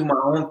wanted to do my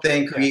own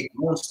thing, create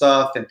my own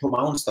stuff, and put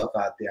my own stuff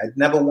out there. I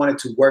never wanted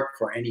to work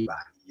for anybody,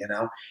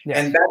 Yeah.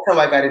 And that's how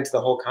I got into the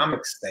whole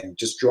comics thing,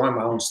 just drawing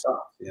my own stuff.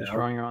 Just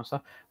drawing your own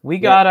stuff. We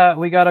got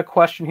a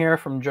question here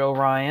from Joe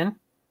Ryan.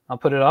 I'll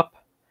put it up.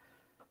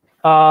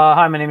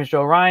 Hi, my name is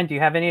Joe Ryan. Do you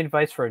have any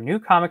advice for a new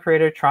comic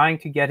creator trying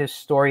to get his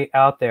story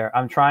out there?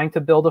 I'm trying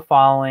to build a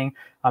following.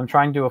 I'm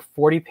trying to do a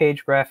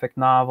 40-page graphic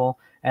novel,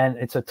 and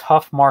it's a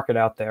tough market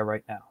out there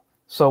right now.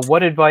 So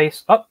what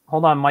advice? Oh,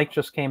 hold on. Mike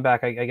just came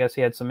back. I guess he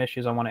had some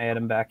issues. I want to add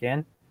him back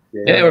in.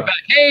 Yeah, we're back.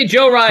 Hey,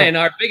 Joe Ryan,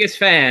 our biggest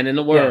fan in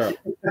the world.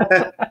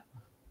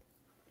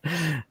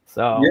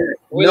 So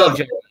we love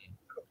Joe.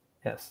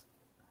 Yes.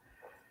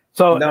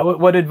 So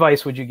what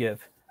advice would you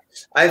give?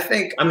 I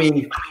think,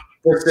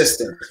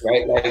 persistence,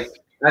 right? Like,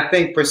 I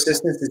think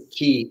persistence is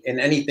key in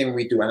anything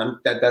we do. And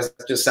that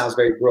just sounds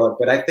very broad,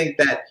 but I think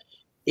that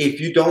if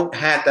you don't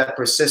have that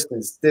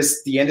persistence,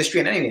 the industry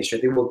and any industry,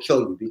 they will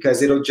kill you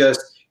because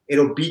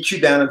it'll beat you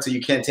down until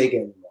you can't take it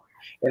anymore.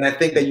 And I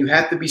think that you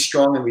have to be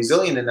strong and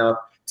resilient enough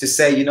to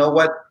say, you know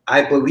what,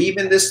 I believe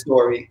in this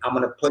story. I'm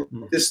going to put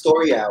this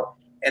story out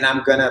and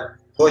I'm going to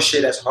push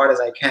it as hard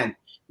as I can.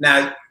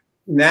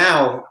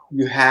 Now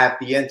you have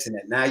the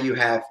internet. Now you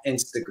have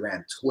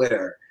Instagram,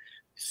 Twitter,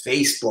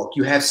 Facebook.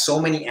 You have so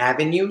many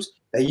avenues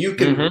that you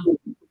can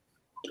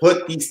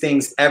put these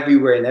things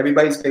everywhere in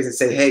everybody's face and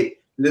say, hey,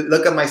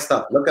 look at my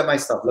stuff, look at my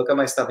stuff, look at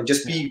my stuff, and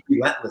just be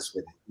relentless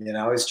with it.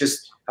 It's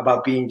just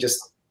about being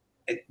just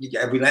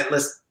a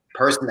relentless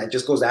person that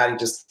just goes out and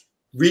just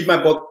read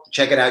my book,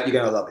 check it out, you're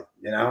gonna love it.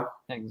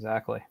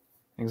 Exactly.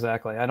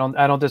 I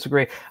don't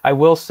disagree. I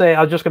will say,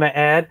 I'm just gonna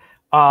add,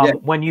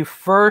 when you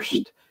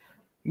first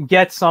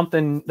get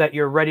something that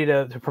you're ready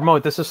to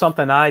promote, this is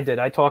something I did.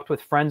 I talked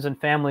with friends and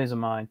families of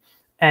mine,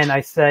 and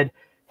I said,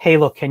 hey,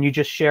 look, can you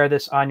just share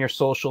this on your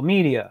social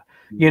media?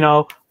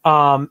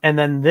 And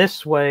then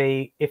this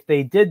way, if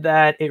they did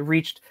that, it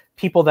reached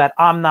people that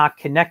I'm not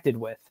connected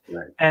with.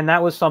 Right. And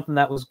that was something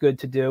that was good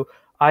to do.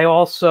 I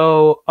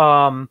also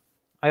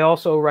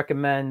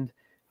recommend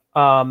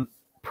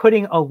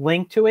putting a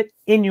link to it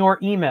in your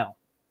email.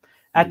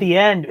 At the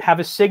end, have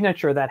a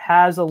signature that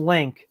has a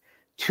link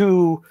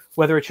to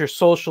whether it's your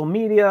social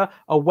media,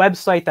 a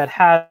website that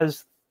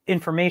has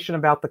information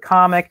about the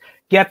comic,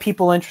 get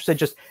people interested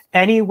just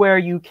anywhere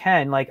you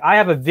can. Like I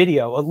have a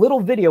little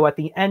video at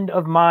the end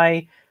of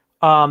my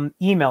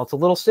email. It's a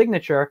little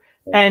signature,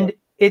 and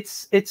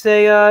it's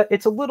a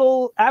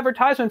little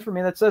advertisement for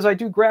me that says I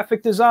do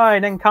graphic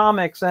design and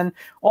comics and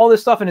all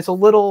this stuff, and it's a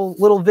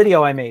little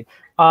video I made.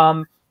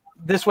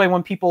 This way,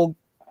 when people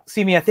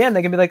see me at the end,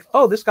 they can be like,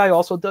 oh, this guy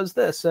also does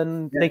this,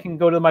 and they can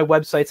go to my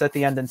websites at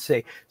the end and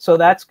see. So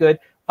that's good.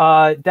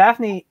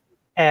 Daphne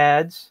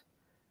adds,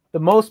 the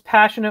most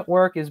passionate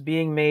work is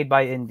being made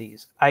by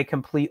indies. I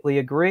completely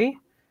agree.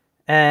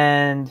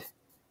 And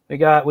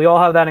we all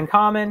have that in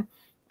common.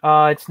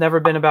 It's never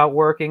been about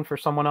working for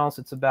someone else.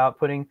 It's about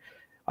putting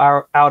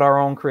out our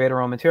own, create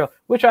our own material,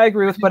 which I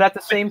agree with. But at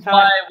the same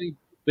time,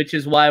 which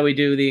is why we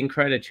do the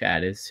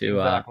IncrediChat, is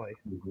to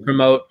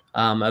promote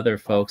other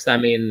folks.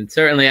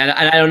 Certainly,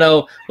 I don't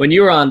know when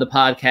you were on the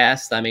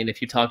podcast.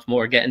 If you talked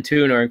more Get in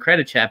Tune or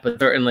IncrediChat, but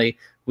certainly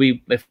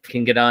if we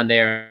can get on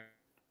there.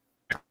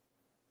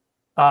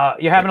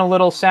 You're having a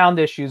little sound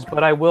issues,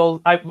 but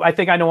I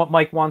think I know what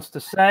Mike wants to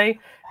say.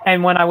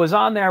 And when I was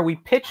on there, we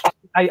pitched,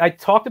 I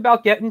talked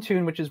about Get in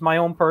Tune, which is my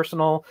own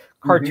personal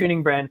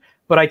cartooning brand,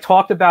 but I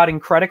talked about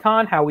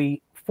IncrediCon, how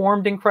we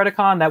formed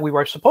IncrediCon, that we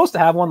were supposed to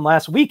have one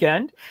last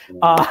weekend.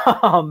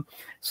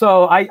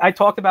 So I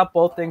talked about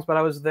both things, but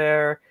I was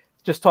there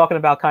just talking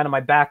about kind of my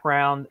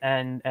background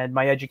and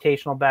my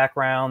educational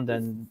background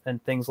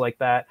and things like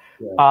that.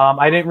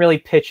 I didn't really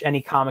pitch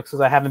any comics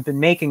because I haven't been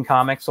making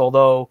comics,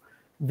 although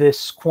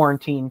this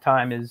quarantine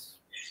time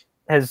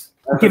has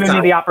given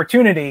me the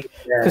opportunity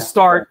to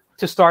start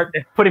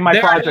putting my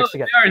projects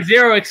together. There are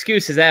zero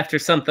excuses after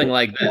something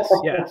like this.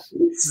 Yes.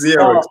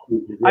 Zero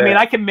excuses. Yeah.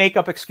 I can make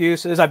up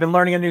excuses. I've been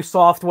learning a new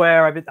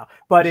software.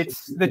 But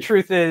the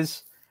truth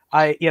is,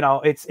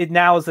 now is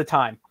the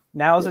time.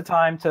 Now is the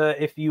time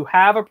to, if you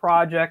have a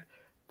project,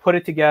 put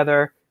it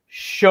together,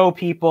 show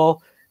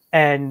people,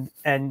 and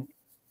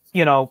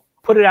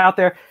put it out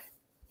there.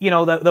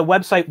 The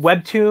website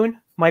Webtoon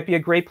might be a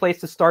great place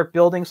to start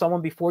building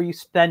someone before you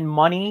spend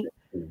money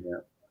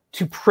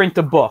to print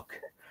a book.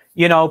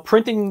 You know,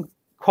 printing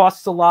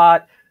costs a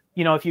lot.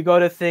 You know, if you go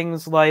to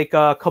things like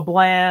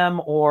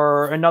Kablam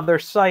or another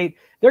site,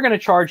 they're going to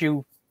charge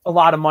you a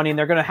lot of money, and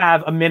they're going to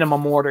have a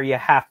minimum order you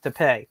have to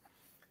pay.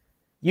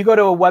 You go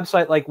to a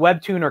website like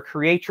Webtoon, or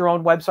create your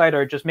own website,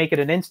 or just make it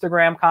an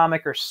Instagram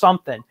comic or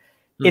something.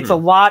 It's a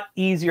lot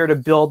easier to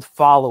build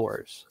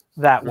followers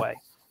that way.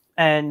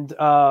 And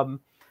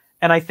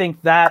I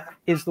think that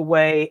is the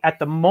way at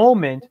the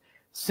moment,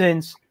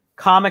 since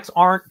comics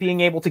aren't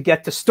being able to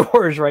get to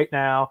stores right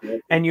now,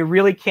 and you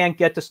really can't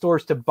get to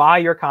stores to buy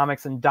your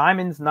comics, and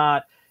Diamond's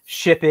not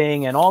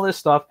shipping and all this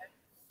stuff.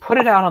 Put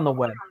it out on the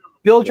web,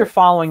 build your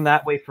following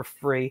that way for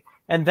free,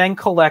 and then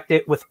collect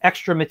it with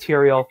extra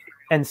material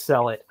and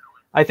sell it.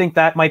 I think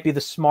that might be the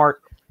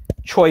smart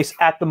choice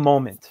at the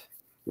moment.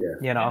 Yeah,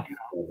 you know.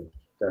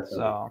 Definitely.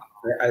 So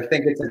I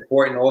think it's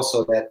important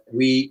also that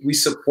we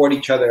support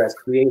each other as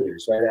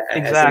creators, right?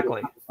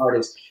 Exactly. As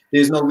artists,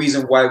 there's no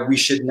reason why we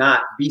should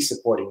not be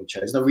supporting each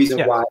other. There's no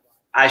reason why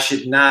I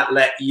should not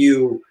let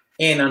you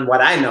in on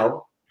what I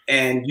know,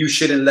 and you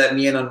shouldn't let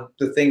me in on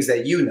the things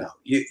that you know.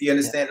 You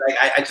understand? Like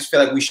I just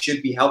feel like we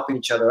should be helping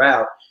each other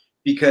out,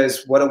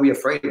 because what are we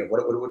afraid of?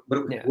 What are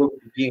we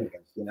competing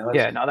against? You know?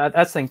 No,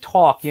 that's thing.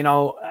 Talk. You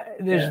know,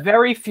 there's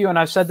very few, and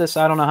I've said this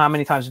I don't know how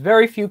many times.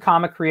 Very few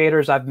comic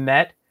creators I've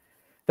met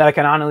that I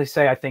can honestly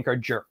say I think are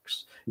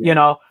jerks. You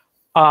know,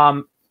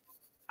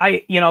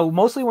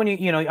 mostly when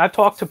I've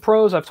talked to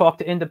pros, I've talked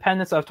to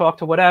independents, I've talked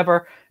to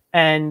whatever,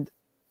 and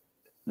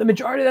the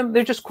majority of them,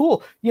 they're just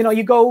cool. You know,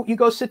 you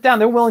go sit down,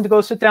 they're willing to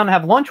go sit down and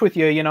have lunch with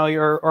you, you know,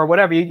 or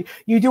whatever.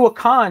 You do a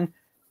con,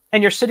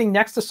 and you're sitting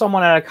next to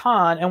someone at a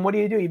con, and what do?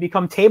 You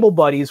become table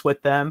buddies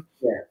with them.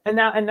 And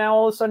now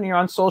all of a sudden you're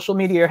on social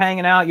media, you're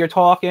hanging out, you're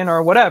talking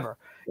or whatever.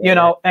 You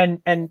know,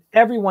 and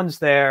everyone's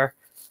there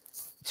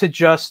to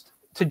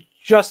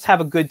just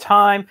have a good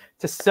time,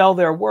 to sell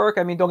their work.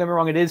 I mean, don't get me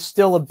wrong, it is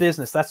still a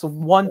business. That's the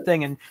one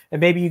thing, and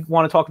maybe you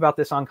want to talk about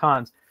this on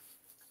cons.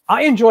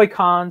 I enjoy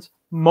cons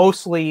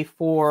mostly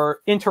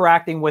for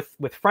interacting with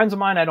friends of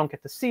mine I don't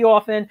get to see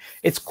often.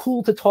 It's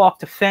cool to talk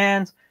to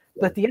fans,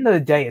 but at the end of the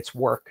day, it's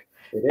work.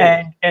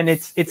 And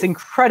it's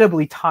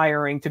incredibly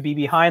tiring to be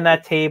behind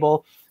that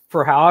table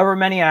for however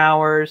many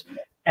hours,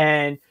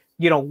 and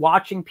you know,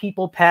 watching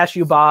people pass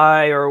you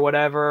by or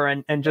whatever,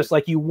 and just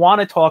like you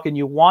want to talk and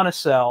you want to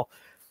sell.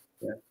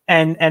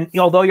 And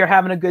although you're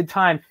having a good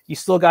time, you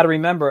still got to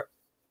remember,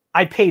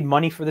 I paid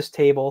money for this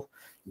table.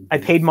 I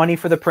paid money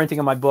for the printing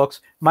of my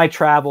books, my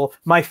travel,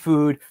 my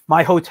food,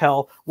 my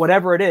hotel,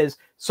 whatever it is.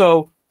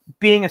 So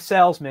being a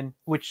salesman,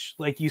 which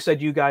like you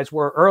said you guys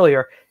were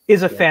earlier,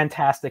 is a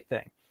fantastic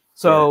thing.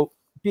 So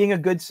being a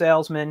good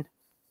salesman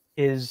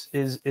is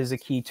a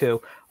key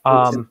too.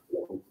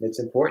 It's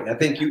important. I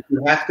think you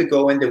have to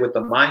go in there with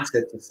the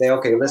mindset to say,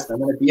 okay, listen,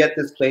 I'm going to be at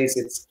this place.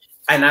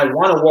 And I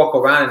want to walk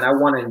around, and I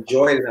want to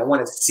enjoy it, and I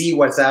want to see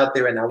what's out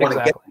there, and I want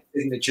to get the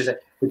signatures.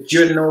 But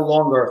you're no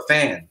longer a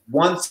fan.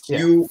 Once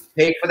you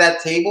pay for that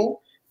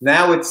table,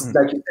 now it's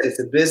like you said, it's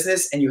a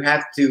business, and you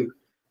have to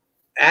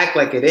act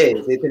like it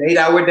is. It's an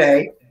 8-hour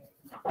day.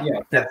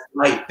 That's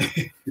light.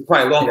 It's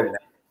probably longer than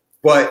that.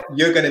 But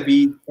you're going to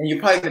be, and you're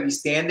probably going to be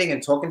standing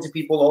and talking to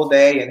people all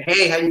day. And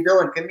hey, how you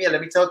doing? Come here,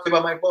 let me talk to you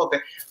about my book.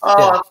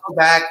 I'll come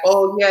back.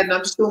 Oh yeah, no,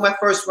 I'm just doing my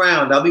first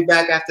round. I'll be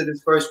back after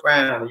this first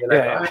round. And you're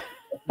like, all right,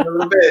 a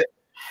little bit.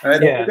 All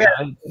right,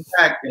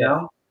 back, you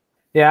know.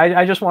 Yeah,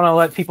 I just want to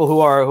let people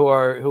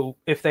who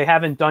if they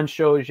haven't done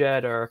shows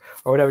yet or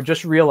whatever,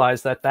 just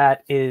realize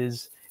that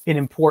is an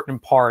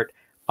important part.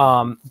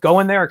 Go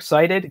in there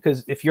excited,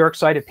 because if you're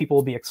excited, people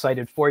will be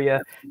excited for you.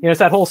 You know, it's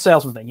that whole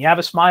salesman thing. You have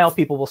a smile,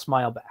 people will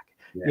smile back.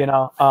 You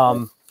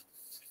know,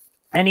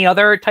 any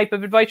other type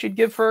of advice you'd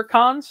give for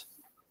cons?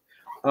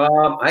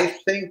 I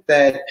think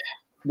that,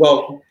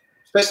 well,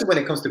 especially when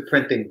it comes to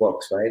printing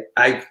books, right?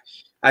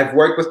 I've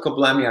worked with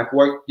Kablam.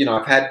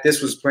 I've had,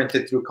 this was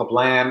printed through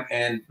Kablam,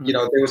 and you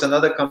know, there was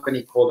another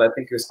company called, I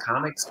think it was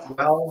Comics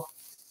Well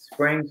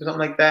Springs or something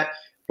like that.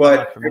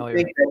 But I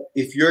think that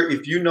if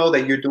you know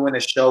that you're doing a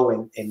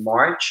show in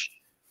March,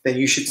 then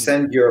you should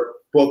send your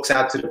books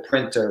out to the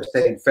printer,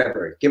 say in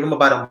February. Give them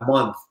about a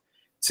month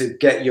to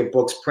get your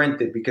books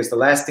printed, because the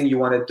last thing you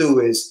want to do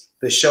is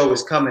the show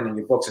is coming and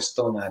your books are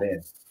still not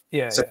in.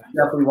 So you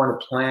definitely want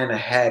to plan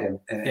ahead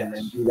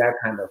and do that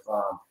kind of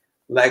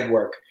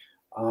legwork.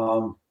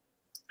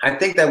 I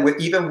think that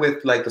even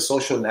with like the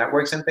social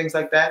networks and things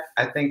like that,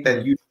 I think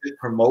that you should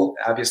promote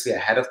obviously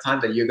ahead of time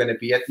that you're going to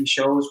be at these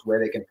shows where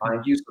they can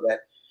find you, so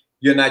that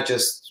you're not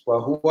just, well,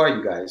 who are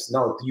you guys?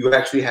 No, you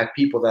actually have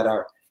people that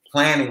are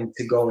planning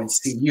to go and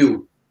see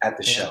you at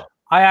the show.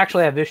 I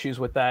actually have issues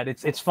with that.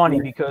 It's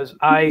funny because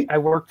I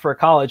worked for a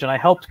college and I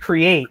helped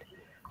create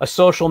a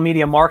social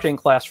media marketing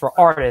class for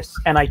artists,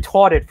 and I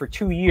taught it for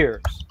 2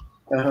 years.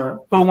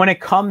 But when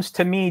it comes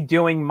to me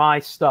doing my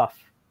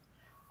stuff,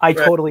 I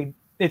totally,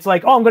 it's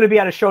like, oh, I'm going to be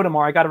at a show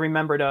tomorrow. I got to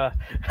remember to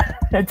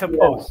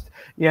post,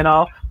 you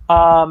know.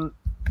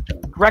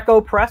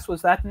 Greco Press,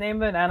 was that the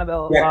name of it?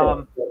 Annabelle.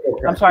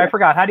 I'm sorry, I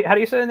forgot. How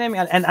do you say the name?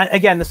 And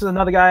again, this is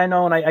another guy I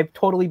know, and I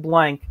totally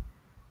blank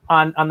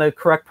on the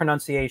correct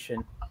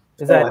pronunciation.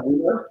 Is that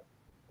Anibal?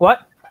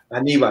 what?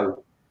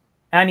 Anibal.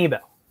 Anibal.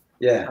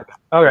 Yeah. Okay.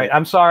 All right.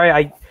 I'm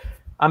sorry.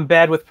 I'm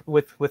bad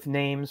with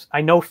names.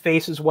 I know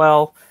Face as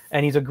well,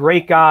 and he's a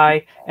great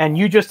guy. And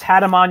you just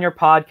had him on your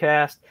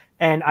podcast,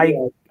 and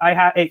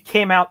it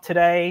came out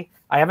today.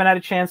 I haven't had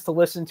a chance to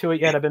listen to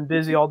it yet. I've been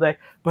busy all day,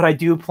 but I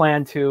do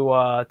plan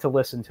to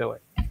listen to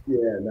it. Yeah,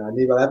 no,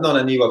 Anibal. I've known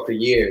Anibal for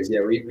years.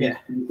 Yeah, we've been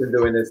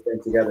doing this thing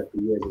together for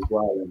years as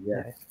well.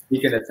 And he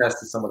can attest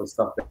to some of the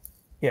stuff that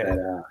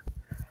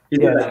he's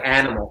like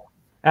animal.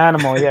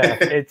 Animal, yeah.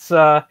 It's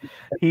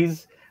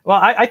he's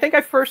I think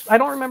I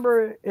don't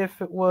remember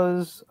if it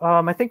was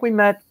I think we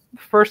met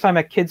first time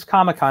at Kids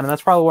Comic Con, and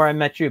that's probably where I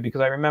met you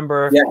because I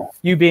remember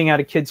you being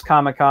at a Kids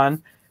Comic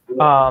Con.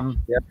 Our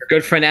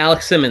good friend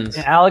Alex Simmons.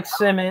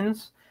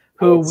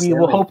 Who we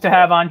will hope to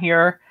have on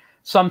here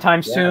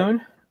sometime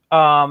soon.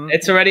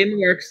 It's already in the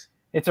works.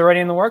 It's already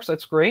in the works.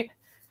 That's great.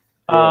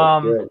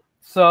 Good.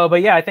 So,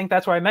 but yeah, I think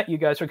that's where I met you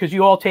guys because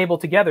you all table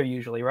together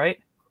usually, right?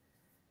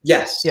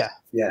 Yes. Yeah.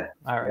 Yeah.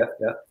 All right.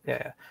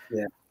 Yeah.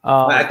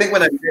 I think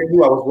when I met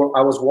you,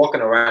 I was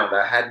walking around.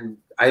 I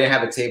didn't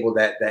have a table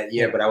that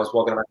year, but I was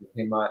walking around.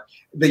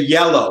 The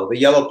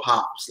yellow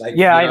pops. Like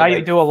I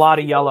do a lot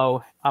of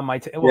yellow on my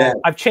table.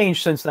 Well, I've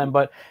changed since then,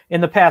 but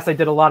in the past I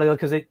did a lot of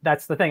because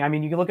that's the thing. I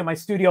mean, you can look at my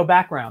studio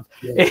background.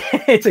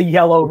 It's a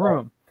yellow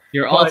room.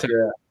 Your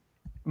altar.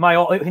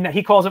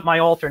 He calls it my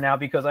altar now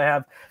because I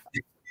have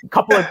a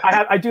couple of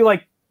I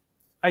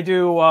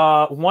do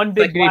one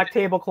big black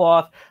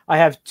tablecloth. I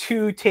have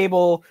two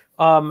table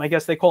I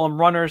guess they call them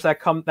runners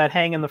that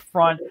hang in the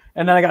front,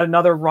 and then I got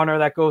another runner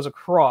that goes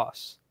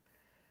across.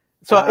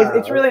 So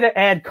it's really to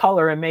add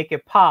color and make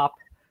it pop,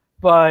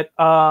 but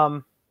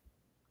yeah,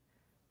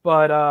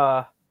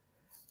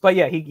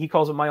 he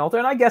calls it my altar,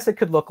 and I guess it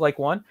could look like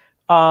one.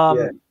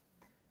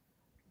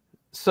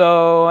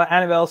 So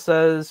Annabelle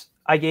says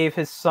I gave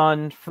his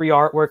son free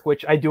artwork,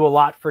 which I do a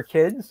lot for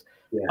kids.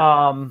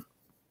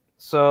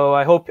 So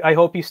I hope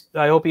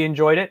he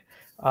enjoyed it.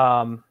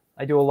 I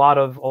do a lot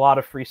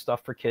of free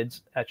stuff for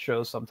kids at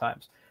shows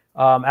sometimes.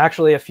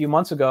 Actually, a few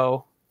months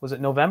ago, was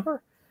it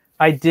November?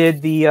 I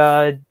did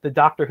the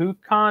Doctor Who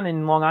con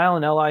in Long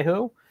Island, LI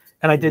Who,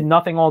 and I did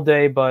nothing all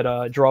day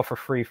but draw for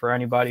free for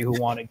anybody who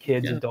wanted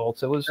kids,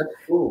 adults. It was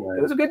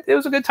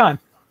a good time.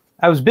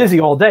 I was busy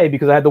all day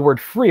because I had the word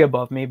free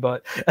above me,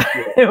 but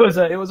it was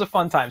a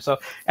fun time. So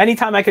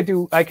anytime I could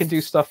do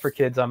stuff for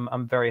kids,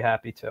 I'm very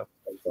happy to.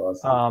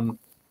 That's awesome.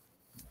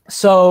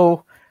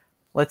 So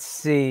let's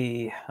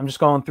see. I'm just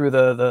going through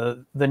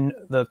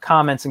the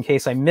comments in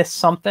case I missed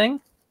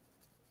something.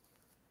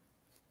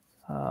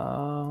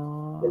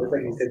 It looks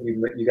like you said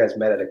you guys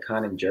met at a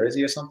con in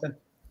Jersey or something.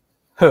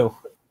 Who?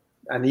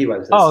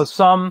 Anibal. Oh,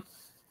 some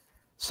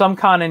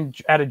con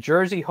at a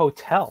Jersey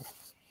hotel.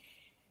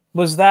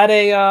 Was that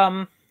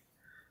a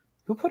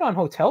who put on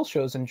hotel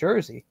shows in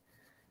Jersey?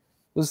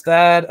 Was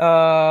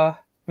that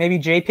maybe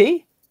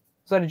JP?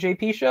 Was that a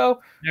JP show?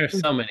 There's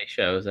so many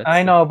shows.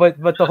 I know, but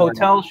the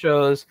hotel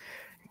shows,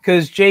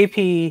 because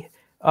JP,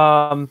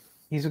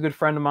 he's a good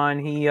friend of mine.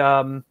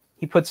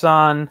 He puts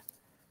on,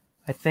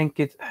 I think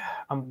it's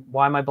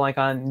why am I blank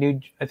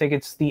on I think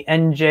it's the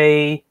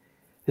NJ.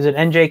 Is it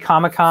NJ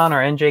Comic Con or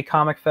NJ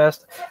Comic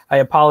Fest? I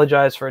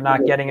apologize for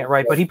not getting it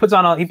right, but he puts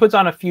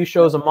on a few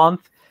shows a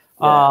month.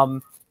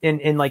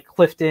 In like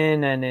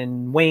Clifton and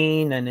in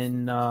Wayne and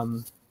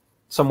in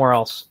somewhere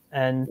else.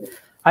 And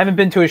I haven't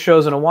been to his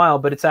shows in a while,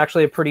 but it's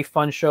actually a pretty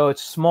fun show.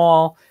 It's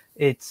small.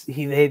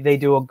 They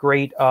do a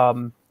great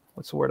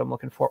what's the word I'm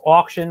looking for?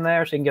 Auction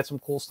there, so you can get some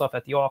cool stuff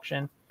at the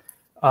auction.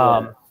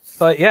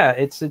 But yeah,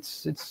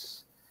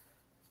 it's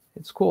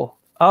cool.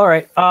 All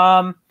right.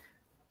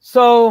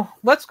 So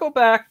let's go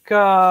back.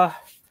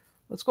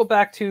 Let's go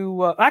back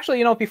to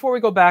actually, before we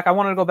go back, I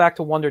wanted to go back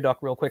to Wonder Duck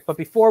real quick. But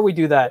before we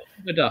do that,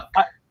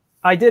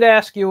 I did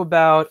ask you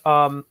about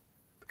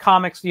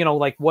comics,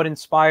 like what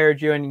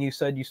inspired you, and you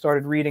said you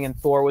started reading and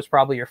Thor was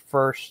probably your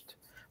first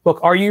book.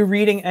 Are you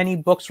reading any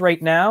books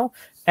right now?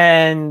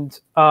 And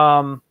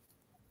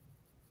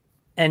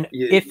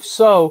if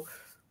so,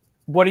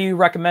 what are you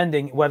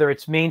recommending, whether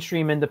it's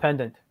mainstream,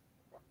 independent?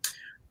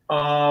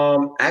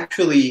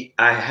 Actually,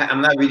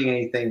 I'm not reading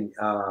anything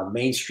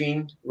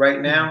mainstream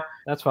right now.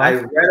 That's fine. I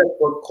read a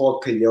book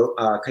called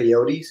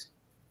Coyotes.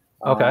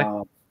 Okay.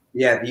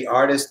 The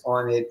artist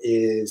on it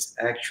is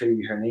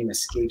actually, her name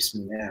escapes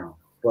me now,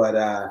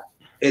 but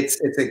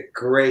it's a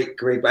great.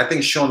 I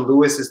think Sean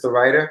Lewis is the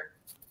writer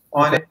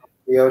on it.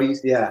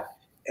 Coyotes, yeah,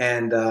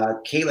 and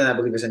Caitlin, I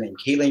believe is her name,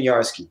 Caitlin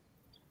Yarsky.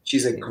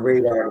 She's a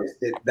great artist.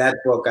 That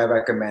book I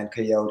recommend,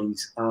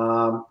 Coyotes.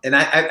 And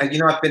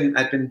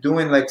I've been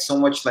doing like so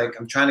much, like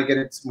I'm trying to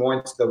get more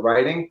into the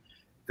writing,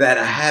 that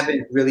I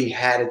haven't really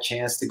had a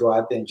chance to go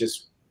out there and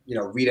just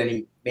read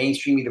any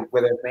mainstream, either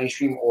whether it's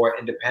mainstream or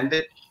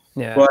independent.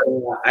 Yeah. But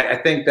I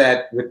think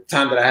that with the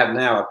time that I have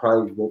now, I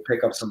probably will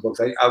pick up some books.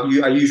 I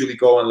usually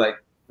go on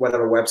like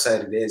whatever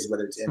website it is,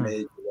 whether it's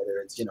Image, or whether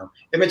it's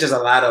Image has a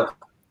lot of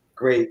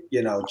great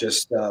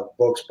just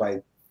books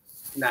by.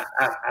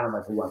 I don't know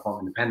if we want to call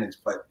them independents,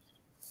 but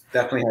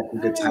Definitely have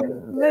some good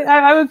titles.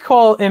 I would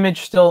call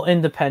Image still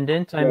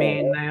independent. I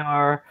mean, they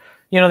are,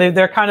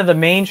 they're kind of the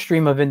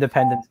mainstream of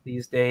independence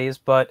these days,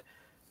 but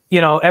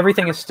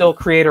everything is still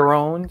creator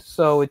owned,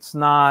 so it's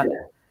not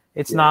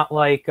not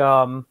like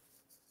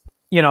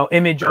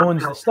Image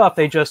owns the stuff.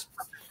 They just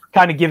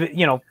kind of give it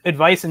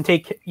advice and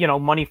take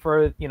money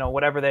for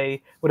whatever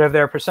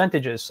their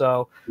percentage is.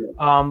 So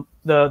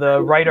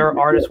the writer,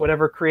 artist,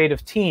 whatever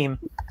creative team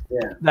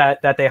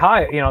that they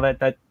hire,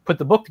 that put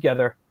the book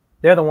together,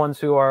 they're the ones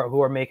who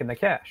are making the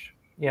cash.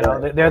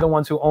 They're the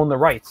ones who own the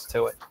rights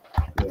to it.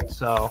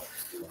 So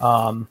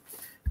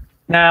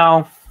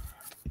now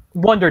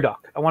Wonder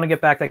Duck, I want to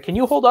get back to that. Can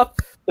you hold up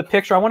the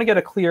picture? I want to get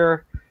a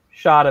clear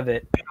shot of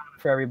it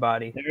for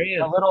everybody. There he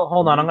is.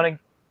 Hold on. I'm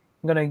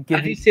gonna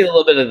give you see a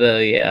little bit of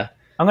the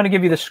I'm gonna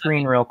give you the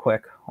screen real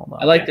quick. Hold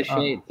on. I like the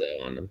shades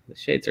though on them. The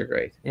shades are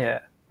great. Yeah.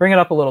 Bring it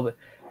up a little bit.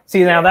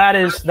 See, now that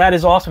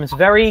is awesome. It's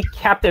very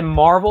Captain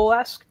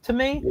Marvel-esque to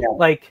me. Yeah.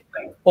 Like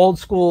old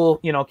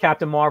school,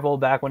 Captain Marvel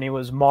back when he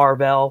was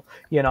Marvel,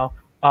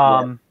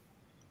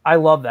 I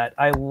love that.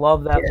 I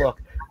love that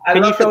look.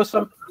 Can you show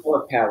some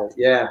color palette?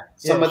 Yeah.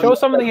 Show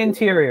some of the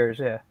interiors,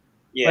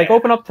 Yeah. Like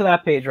open up to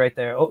that page right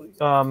there.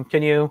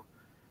 Can you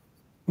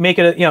make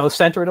it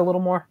center it a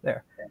little more?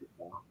 There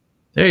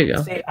you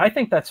go. See, I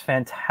think that's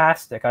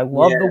fantastic. I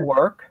love the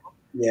work.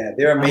 Yeah,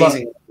 they're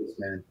amazing artists,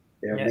 man.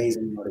 They're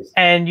amazing artists.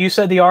 And you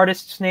said the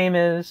artist's name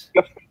is?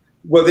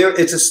 Well,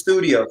 it's a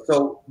studio.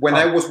 So when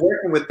I was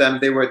working with them,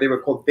 they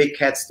were called Big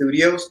Cat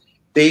Studios.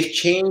 They've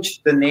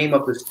changed the name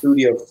of the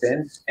studio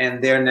since,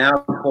 and they're now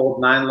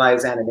called Nine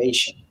Lives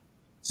Animation.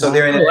 So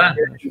they're in an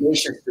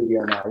animation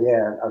studio now.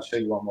 Yeah, I'll show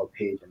you one more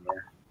page in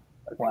there.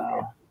 Okay.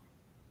 Wow.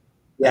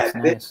 Yeah,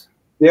 nice.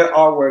 Their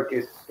artwork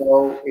is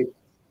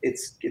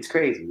it's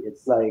crazy.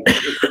 It's like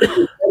it's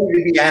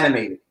ready to be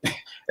animated,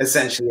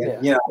 essentially.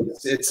 Yeah.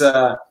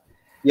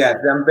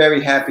 I'm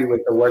very happy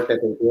with the work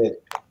that they did,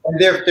 and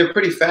they're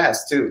pretty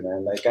fast too,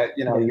 man. Like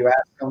you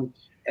ask them,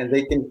 and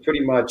they can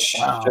pretty much.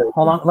 Wow.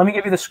 Hold on, let me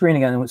give you the screen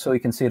again so you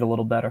can see it a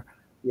little better.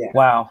 Yeah.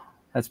 Wow,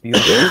 that's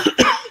beautiful.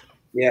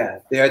 Yeah,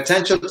 their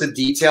attention to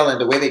detail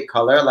and the way they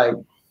color, like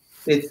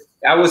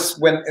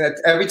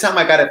every time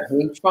I got a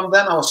page from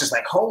them, I was just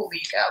like, holy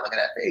cow, look at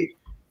that page.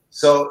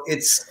 So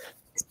it's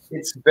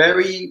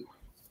very,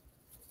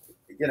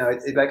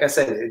 like I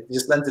said, it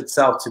just lends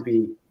itself to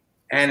be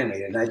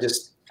animated. And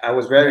I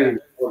was very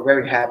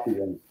happy.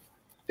 And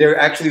they're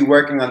actually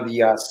working on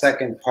the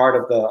second part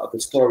of the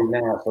story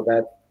now. So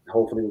that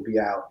hopefully will be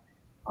out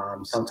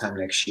sometime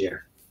next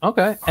year.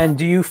 Okay. And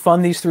do you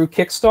fund these through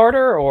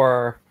Kickstarter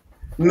or?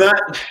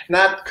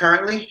 Not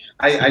currently.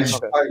 I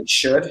probably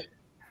should,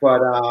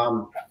 but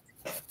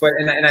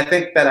I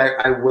think that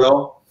I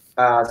will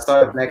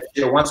start next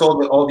year once all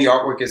the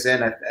artwork is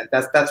in.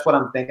 That's what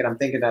I'm thinking. I'm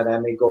thinking that I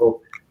may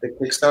go the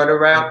Kickstarter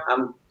route.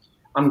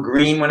 I'm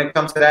green when it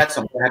comes to that,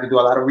 so I'm gonna have to do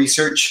a lot of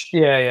research.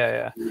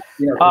 Yeah.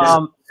 To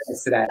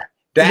that.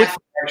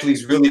 Daphne actually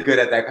is really good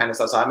at that kind of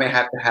stuff, so I may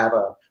have to have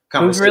a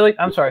conversation.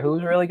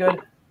 Who's really good?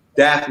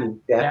 Daphne.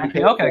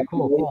 Okay,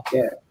 cool.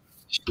 Yeah.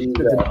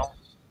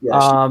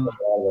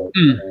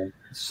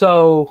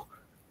 So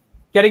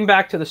getting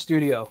back to the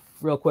studio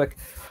real quick,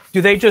 do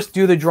they just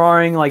do the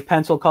drawing like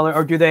pencil color,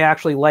 or do they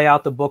actually lay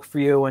out the book for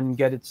you and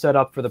get it set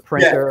up for the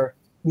printer?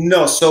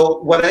 No. So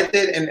what I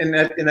did, and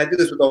I do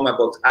this with all my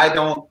books,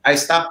 I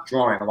stopped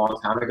drawing a long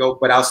time ago,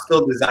 but I'll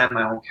still design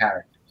my own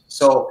characters.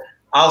 So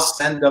I'll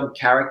send them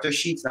character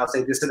sheets and I'll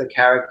say, these are the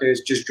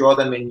characters, just draw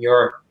them in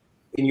your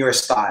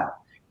style.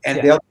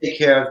 And they'll take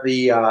care of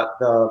the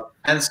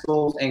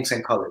pencils, inks,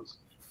 and colors.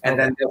 And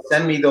then they'll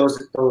send me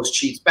those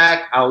sheets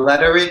back. I'll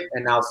letter it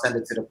and I'll send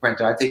it to the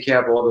printer. I take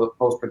care of all the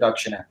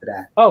post-production after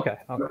that. Okay.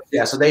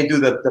 Yeah, so they do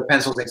the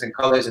pencils, inks, and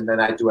colors, and then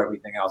I do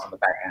everything else on the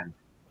back end.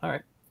 All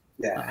right.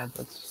 Yeah.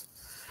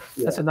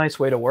 That's a nice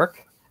way to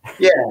work.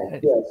 Yeah.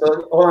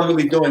 So all I'm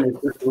really doing is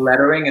just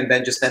lettering and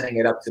then just sending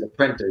it up to the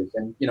printers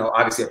and,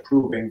 obviously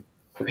approving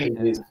the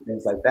pages and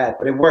things like that.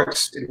 But it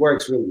works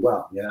really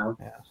well, Yeah.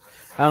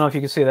 I don't know if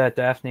you can see that.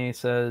 Daphne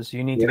says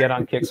you need to get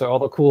on Kickstarter. All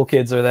the cool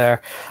kids are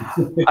there.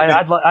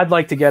 I'd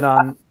like to get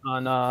on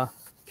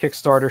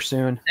Kickstarter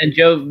soon. And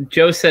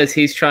Joe says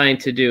he's trying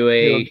to do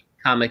a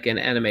comic and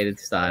animated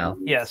style.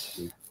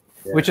 Yes,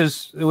 which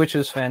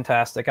is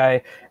fantastic.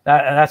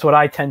 That's what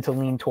I tend to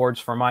lean towards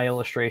for my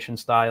illustration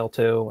style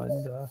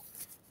too.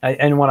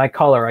 And when I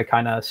color, I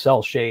kind of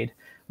cell shade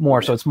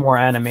more, so it's more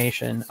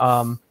animation.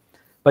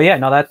 But yeah,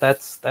 no,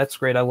 that's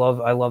great. I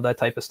love that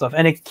type of stuff,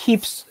 and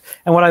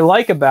what I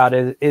like about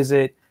it is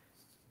it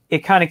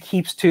kind of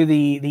keeps to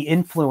the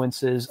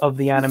influences of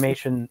the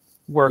animation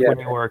work when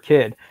you were a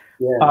kid.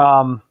 Yeah.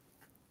 All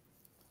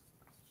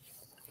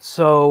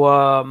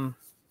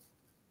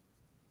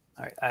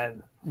right,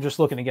 I'm just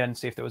looking again and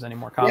see if there was any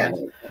more comments.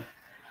 Yeah.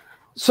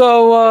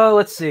 So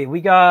let's see. We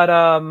got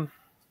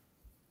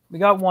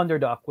Wonder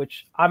Duck,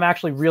 which I'm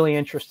actually really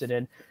interested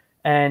in.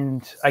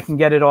 And I can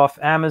get it off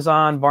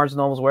Amazon, Barnes &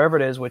 Nobles, wherever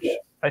it is, which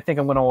I think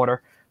I'm going to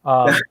order.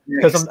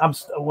 Because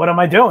what am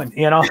I doing?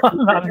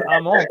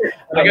 I'm old.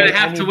 You're going to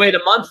have to wait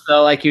a month,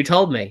 though, like you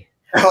told me.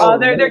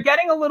 They're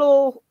getting a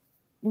little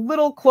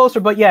closer,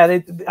 but yeah,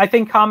 I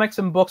think comics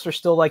and books are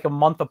still like a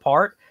month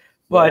apart.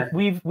 But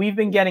we've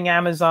been getting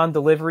Amazon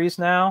deliveries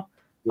now,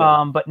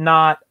 but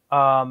not.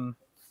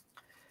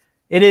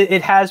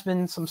 It has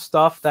been some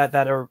stuff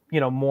that are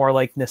more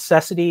like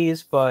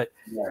necessities, but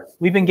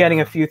we've been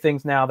getting a few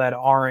things now that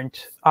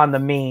aren't on the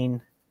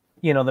main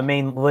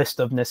list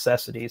of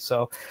necessities.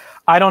 So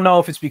I don't know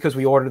if it's because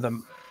we ordered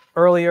them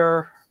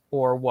earlier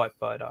or what,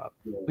 but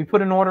we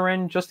put an order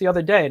in just the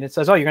other day and it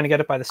says, oh, you're going to get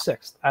it by the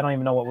 6th. I don't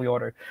even know what we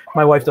ordered.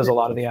 My wife does a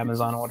lot of the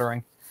Amazon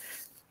ordering.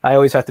 I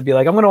always have to be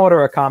like, I'm going to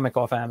order a comic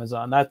off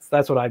Amazon.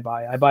 That's what I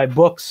buy. I buy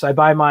books. I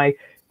buy my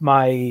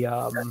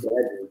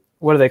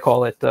what do they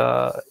call it?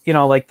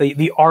 Like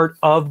the art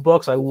of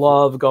books. I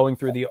love going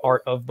through the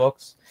art of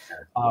books.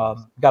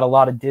 Got a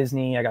lot of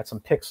Disney. I got some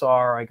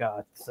Pixar. I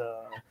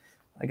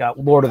got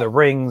Lord of the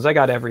Rings. I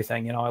got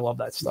everything. I love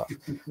that stuff.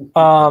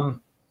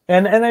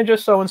 And they're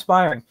just so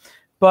inspiring.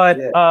 But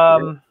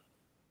okay.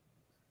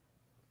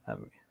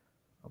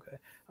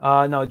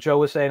 No, Joe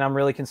was saying I'm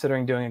really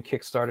considering doing a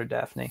Kickstarter,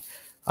 Daphne.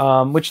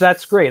 Which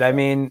that's great. I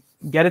mean,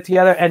 get it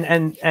together,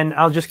 and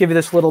I'll just give you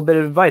this little bit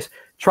of advice.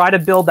 Try to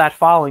build that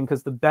following,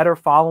 because the better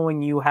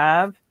following you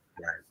have,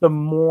 the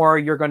more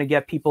you're going to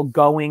get people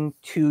going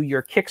to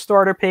your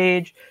Kickstarter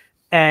page,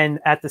 and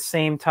at the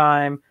same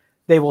time,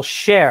 they will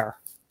share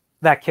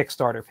that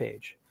Kickstarter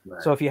page.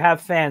 So if you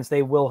have fans,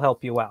 they will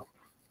help you out.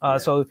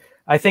 So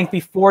I think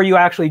before you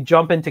actually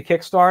jump into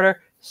Kickstarter,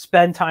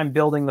 spend time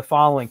building the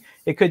following.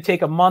 It could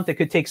take a month. It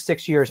could take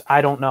 6 years.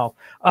 I don't know.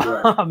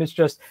 It's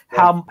just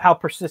how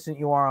persistent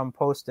you are on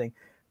posting.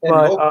 And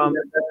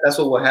but that's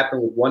what will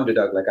happen with Wonder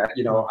Duck. Like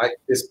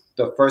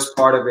the first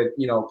part of it,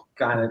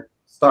 kind of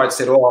starts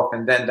it off,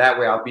 and then that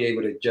way I'll be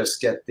able to just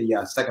get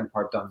the second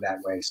part done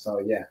that way. So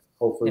yeah,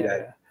 hopefully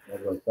that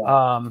works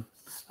out.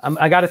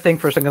 I got to think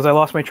for a second because I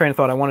lost my train of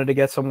thought. I wanted to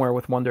get somewhere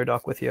with Wonder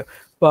Duck with you,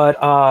 but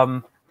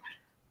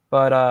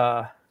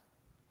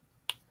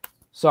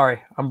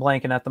sorry, I'm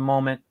blanking at the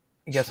moment.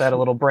 I guess I had a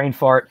little brain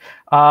fart.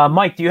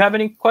 Mike, do you have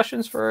any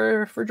questions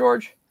for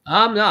George?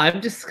 No,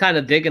 I'm just kind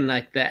of digging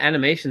like the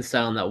animation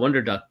style in that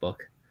Wonder Duck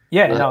book.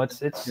 Yeah, no, it's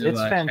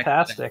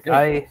fantastic.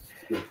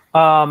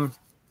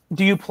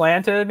 Do you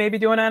plan to maybe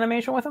do an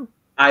animation with him?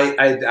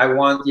 I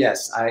want,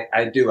 yes,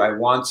 I do. I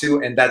want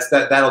to, and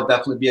that'll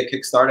definitely be a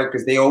Kickstarter,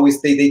 because they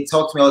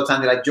talk to me all the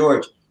time. They're like,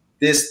 George,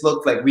 this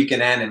looks like we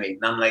can animate,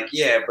 and I'm like,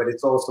 yeah, but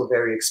it's also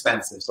very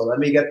expensive. So let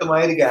me get the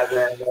money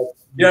together. And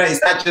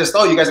it's not just,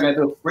 oh, you guys are gonna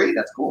do it for free.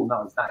 That's cool.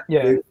 No, it's not.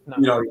 Yeah.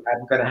 I'm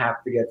gonna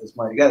have to get this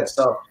money together.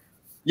 So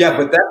yeah,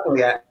 but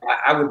definitely,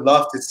 I would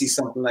love to see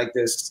something like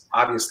this.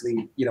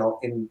 Obviously,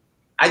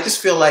 I just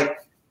feel like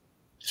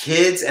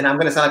kids, and I'm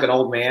gonna sound like an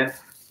old man.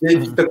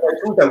 The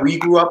cartoons that we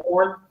grew up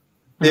on,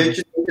 they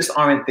just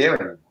aren't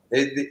there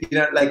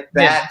anymore. Like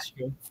that.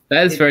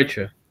 That is very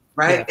true.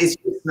 Right? Yeah. It's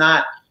just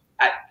not.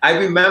 I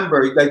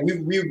remember, like,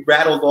 we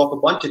rattled off a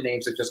bunch of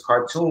names of just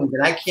cartoons,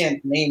 and I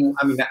can't name.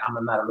 I mean,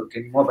 I'm not a little kid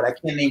anymore, but I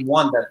can't name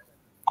one that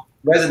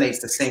resonates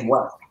the same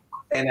way.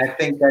 And I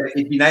think that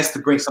it'd be nice to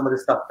bring some of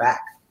this stuff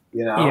back.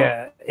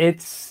 Yeah,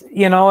 it's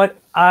what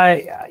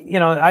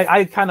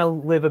I kind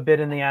of live a bit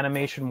in the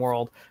animation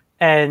world,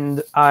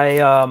 and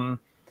I've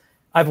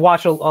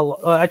watched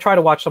I try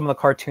to watch some of the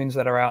cartoons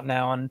that are out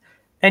now,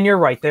 and you're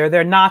right,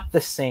 they're not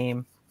the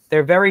same.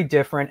 They're very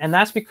different, and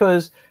that's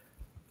because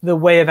the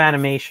way of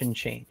animation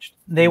changed.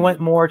 They went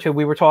more to,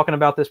 we were talking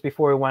about this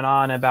before we went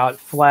on, about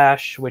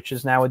Flash, which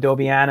is now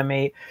Adobe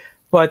Animate,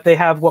 but they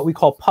have what we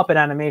call puppet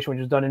animation, which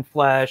is done in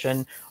Flash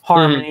and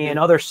Harmony and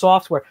other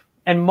software.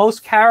 And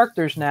most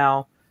characters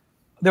now,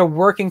 they're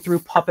working through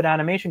puppet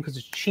animation because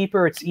it's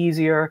cheaper, it's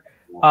easier,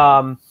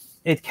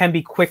 it can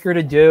be quicker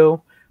to do.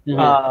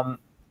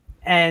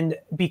 And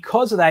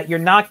because of that, you're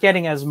not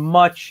getting as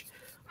much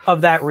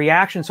of that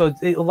reaction. So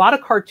a lot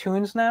of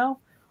cartoons now,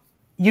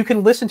 you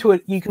can listen to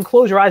it, you can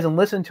close your eyes and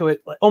listen to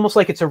it almost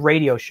like it's a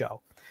radio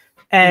show.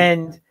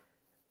 And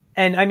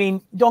I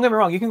mean, don't get me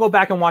wrong, you can go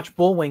back and watch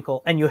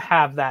Bullwinkle and you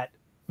have that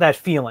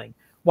feeling.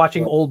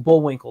 Watching old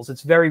Bullwinkles,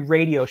 it's very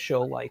radio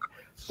show-like.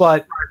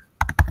 But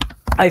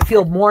I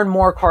feel more and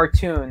more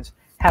cartoons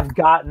have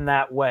gotten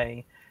that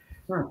way.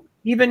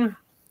 Even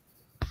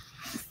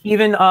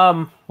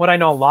what I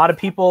know a lot of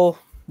people,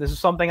 this is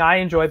something I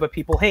enjoy, but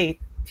people hate,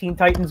 Teen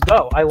Titans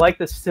Go. I like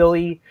the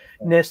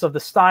silliness of the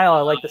style.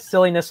 I like the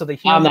silliness of the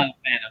humor. I'm not a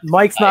fan of it.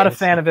 Mike's not a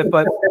fan of it,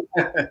 but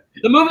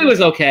the movie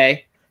was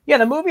okay. Yeah,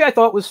 the movie I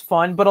thought was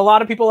fun, but a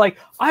lot of people are like,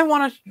 I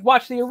want to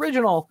watch the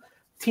original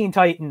Teen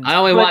Titans. I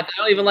don't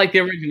even like the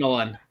original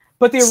one.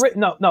 But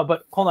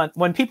but hold on.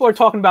 When people are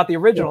talking about the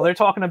original, they're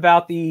talking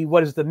about the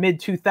mid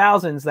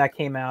 2000s that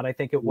came out, I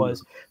think it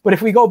was. But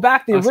if we go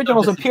back, the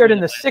originals appeared in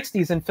the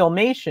 60s in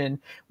Filmation,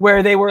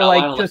 where they were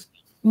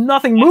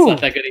nothing moved.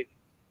 Not that good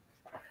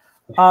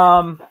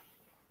either.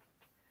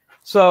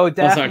 So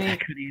Daphne,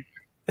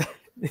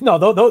 No,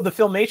 the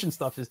Filmation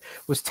stuff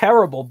was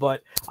terrible,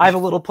 but I have a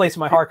little place in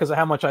my heart because of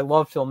how much I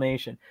love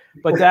Filmation.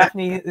 But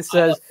Daphne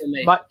says,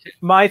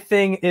 my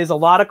thing is a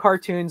lot of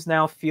cartoons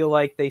now feel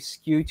like they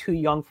skew too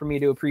young for me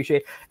to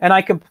appreciate. And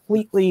I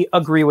completely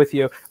agree with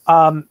you.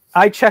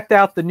 I checked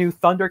out the new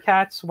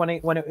Thundercats when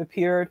it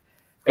appeared.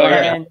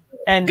 And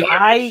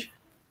I,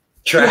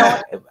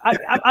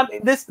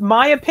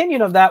 my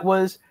opinion of that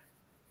was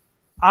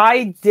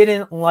I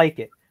didn't like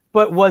it.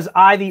 But was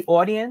I the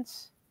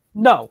audience?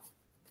 No.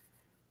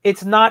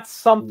 It's not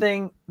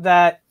something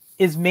that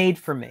is made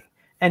for me.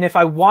 And if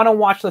I want to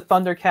watch the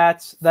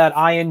Thundercats that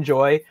I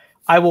enjoy,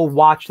 I will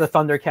watch the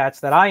Thundercats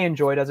that I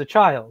enjoyed as a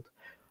child.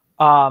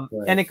 Right.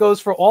 And it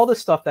goes for all the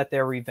stuff that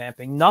they're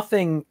revamping.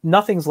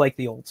 Nothing's like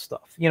the old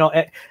stuff.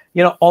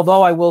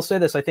 Although I will say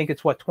this, I think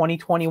it's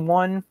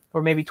 2021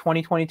 or maybe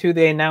 2022.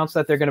 They announced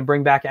that they're going to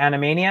bring back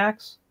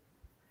Animaniacs.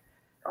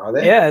 Are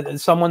they? Yeah,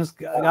 someone's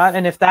got,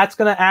 and if that's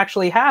going to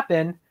actually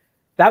happen,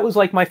 that was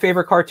like my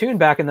favorite cartoon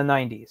back in the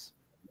 90s.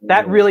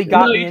 That really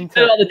got me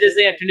into all the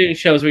Disney Afternoon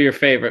shows were your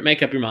favorite.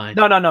 Make up your mind.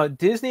 No.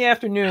 Disney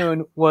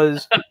Afternoon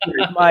was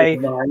my.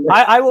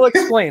 I will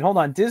explain. Hold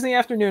on. Disney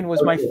Afternoon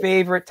was my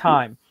favorite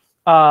time,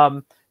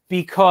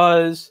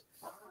 because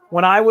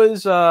when I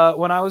was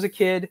a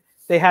kid,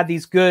 they had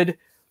these good,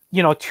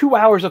 2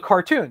 hours of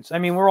cartoons. I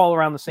mean, we're all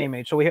around the same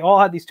age, so we all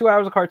had these 2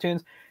 hours of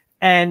cartoons,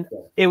 and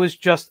it was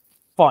just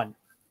fun.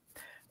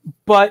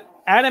 But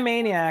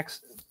Animaniacs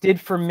did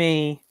for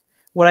me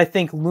what I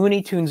think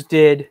Looney Tunes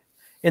did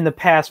in the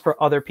past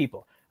for other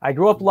people. I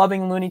grew up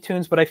loving Looney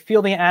Tunes, but I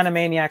feel the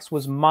Animaniacs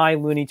was my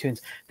Looney Tunes.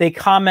 They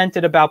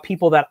commented about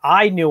people that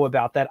I knew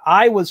about, that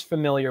I was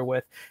familiar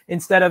with,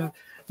 instead of,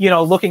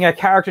 looking at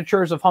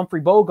caricatures of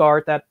Humphrey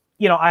Bogart that,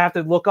 I have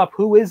to look up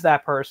who is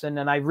that person,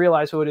 and I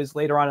realize who it is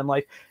later on in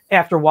life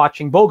after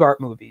watching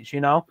Bogart movies,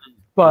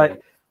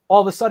 But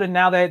all of a sudden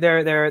now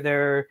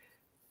they're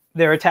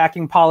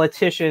attacking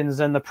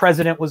politicians, and the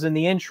president was in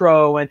the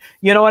intro, and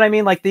you know what I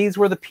mean? Like, these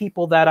were the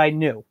people that I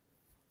knew.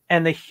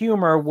 And the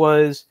humor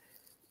was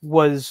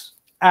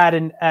at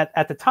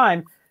the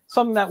time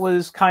something that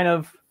was kind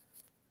of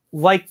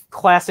like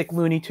classic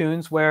Looney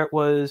Tunes, where it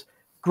was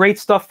great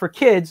stuff for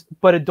kids,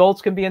 but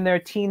adults can be in there.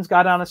 Teens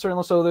got on a certain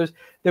level, so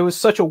there was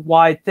such a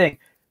wide thing.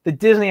 The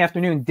Disney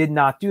Afternoon did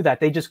not do that.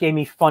 They just gave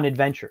me fun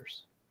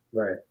adventures.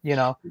 Right.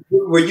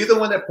 Were you the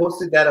one that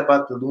posted that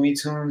about the Looney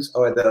Tunes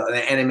or the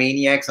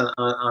Animaniacs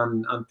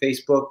on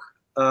Facebook,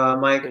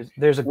 Mike?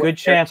 There's a good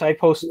chance I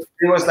posted.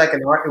 It was like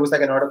an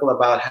article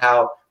about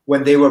how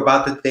when they were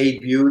about to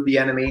debut the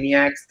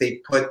Animaniacs,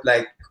 they put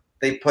I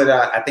think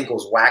it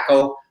was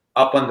Wacko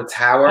up on the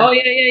tower. Oh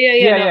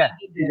yeah.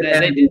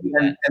 And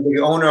the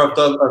owner of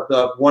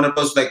the one of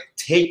those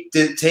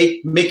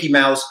take Mickey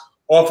Mouse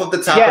off of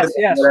the top of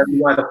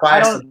the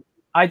fire.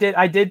 I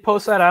did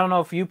post that. I don't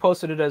know if you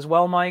posted it as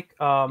well, Mike.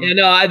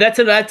 That's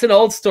an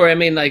old story. I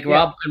mean,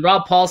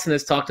 Rob Paulson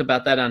has talked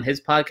about that on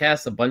his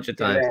podcast a bunch of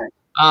times.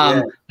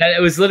 That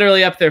it was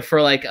literally up there for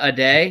a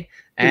day,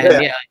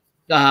 and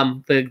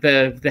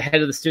the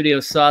head of the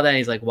studio saw that, and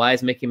he's like, "Why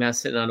is Mickey Mouse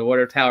sitting on a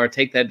water tower?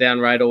 Take that down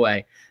right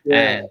away."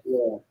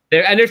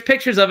 There's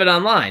pictures of it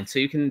online, so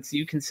you can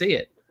see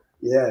it.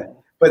 Yeah,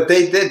 but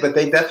they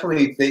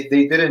definitely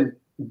didn't,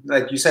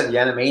 like you said, the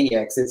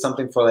Animaniacs did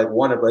something for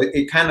Warner, but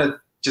it kind of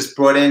just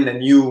brought in a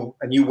new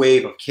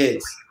wave of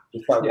kids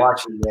to start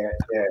watching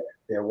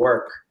their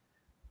work,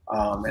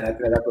 and I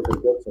think that was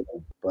good for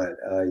them. But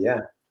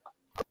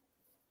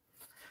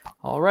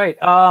All right.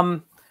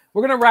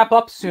 We're going to wrap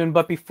up soon,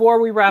 but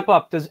before we wrap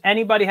up, does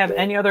anybody have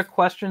any other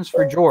questions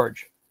for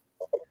George?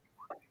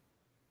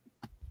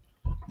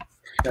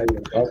 All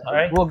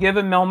right. We'll give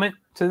a moment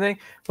to think,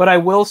 but I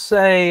will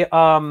say,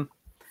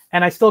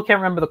 and I still can't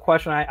remember the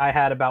question I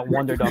had about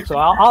Wonder Dog, so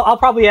I'll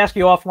probably ask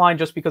you offline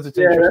just because it's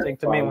interesting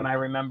to me when I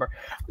remember.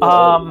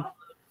 But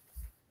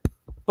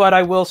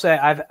I will say,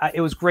 it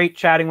was great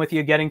chatting with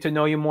you, getting to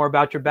know you more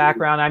about your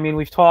background. I mean,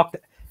 we've talked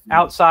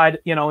outside,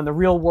 in the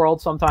real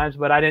world sometimes,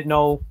 but I didn't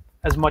know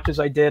as much as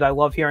I did. I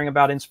love hearing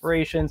about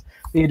inspirations,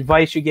 the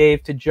advice you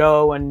gave to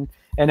Joe and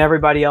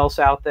everybody else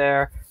out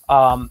there.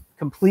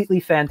 Completely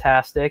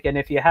fantastic. And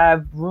if you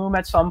have room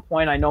at some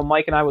point, I know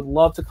Mike and I would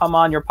love to come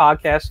on your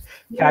podcast,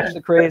 Catch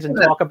the Craze, and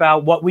talk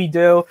about what we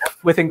do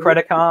with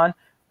IncrediCon.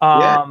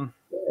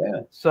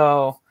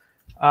 So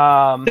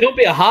don't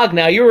be a hog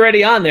now. You were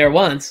already on there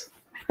once.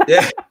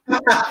 Yeah.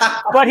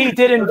 But he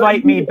did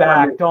invite me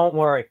back. Don't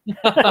worry.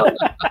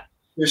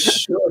 For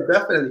sure,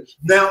 definitely.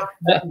 Now,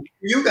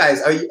 you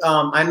guys,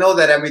 I know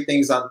that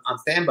everything's on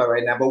standby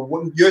right now, but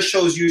your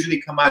shows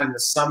usually come out in the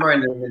summer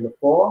and then in the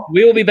fall?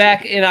 We will be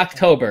back in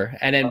October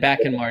and then back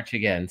in March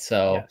again.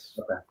 So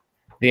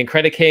the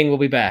IncrediKing will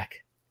be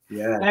back.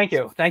 Yeah. Thank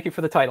you. Thank you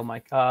for the title,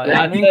 Mike.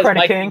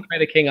 IncrediKing.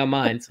 IncrediKing on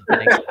mine. So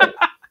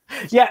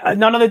yeah,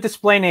 none of the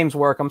display names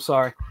work. I'm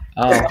sorry.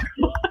 Oh.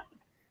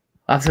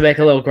 I'll have to make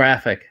a little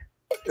graphic.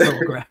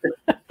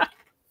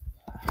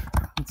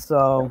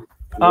 So,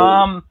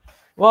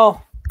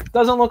 well,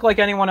 doesn't look like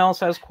anyone else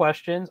has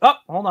questions. Oh,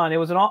 hold on. It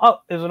was an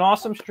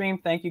awesome stream.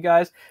 Thank you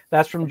guys.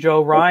 That's from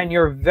Joe Ryan.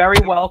 You're very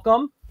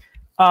welcome.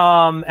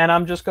 And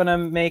I'm just going to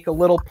make a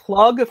little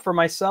plug for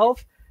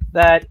myself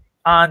that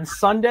on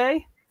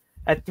Sunday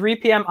at 3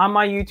 p.m. on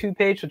my YouTube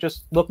page, so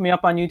just look me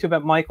up on YouTube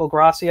at Michael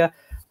Gracia.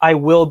 I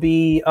will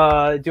be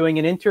doing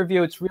an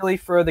interview. It's really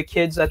for the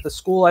kids at the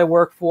school I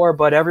work for,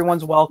 but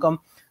everyone's welcome.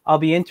 I'll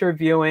be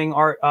interviewing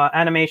our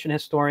animation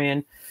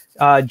historian,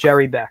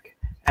 Jerry Beck.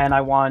 And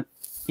I want,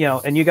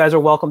 and you guys are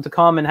welcome to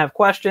come and have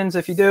questions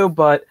if you do,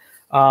 but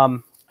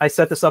I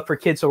set this up for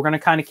kids, so we're going to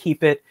kind of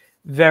keep it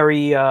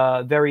very,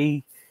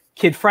 very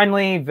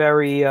kid-friendly,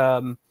 very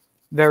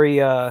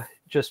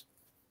just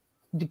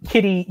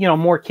kiddie,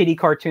 more kiddie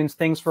cartoons,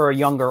 things for a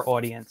younger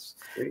audience.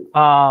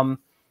 But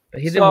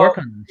he didn't work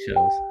on those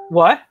shows.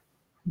 What?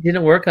 He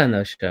didn't work on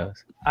those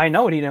shows. I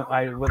know he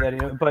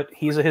didn't. But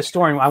he's a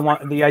historian. I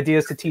want the idea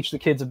is to teach the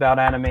kids about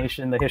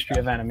animation, the history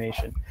of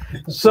animation.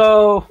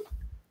 So,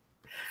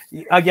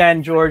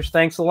 again, George,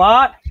 thanks a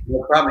lot.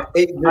 No problem.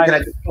 Hey, can I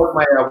just plug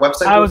my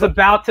website? I was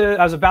about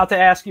to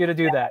ask you to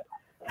do that.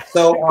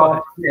 So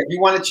if you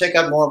want to check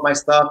out more of my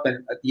stuff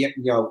and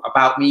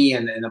about me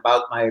and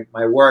about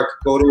my work,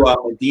 go to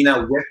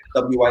Medina Whip,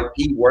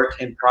 WIP,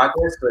 Work in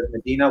Progress. So it's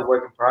Medina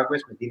Work in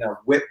Progress,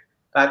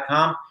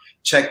 MedinaWhip.com.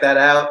 Check that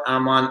out.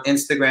 I'm on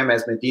Instagram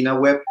as Medina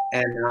Whip,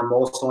 and I'm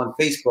also on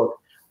Facebook.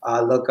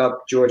 Look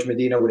up George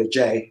Medina with a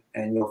J,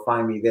 and you'll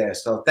find me there.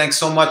 So thanks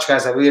so much,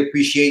 guys. I really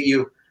appreciate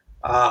you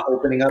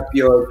opening up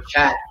your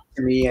chat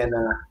to me, and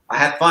I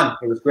had fun.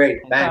 It was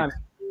great. Thanks.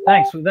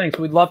 Thanks.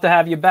 We'd love to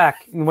have you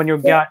back when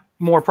you've got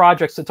more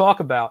projects to talk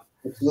about.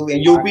 Absolutely,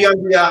 and you'll be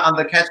on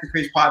the Catch the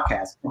Craze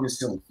podcast coming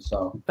soon.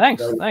 So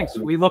thanks.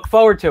 We look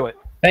forward to it.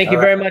 Thank you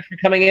very much for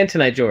coming in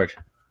tonight, George.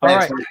 All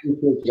right,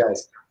 you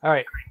guys. all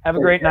right. Have a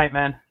great night,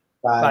 man.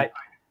 Bye.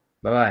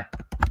 Bye.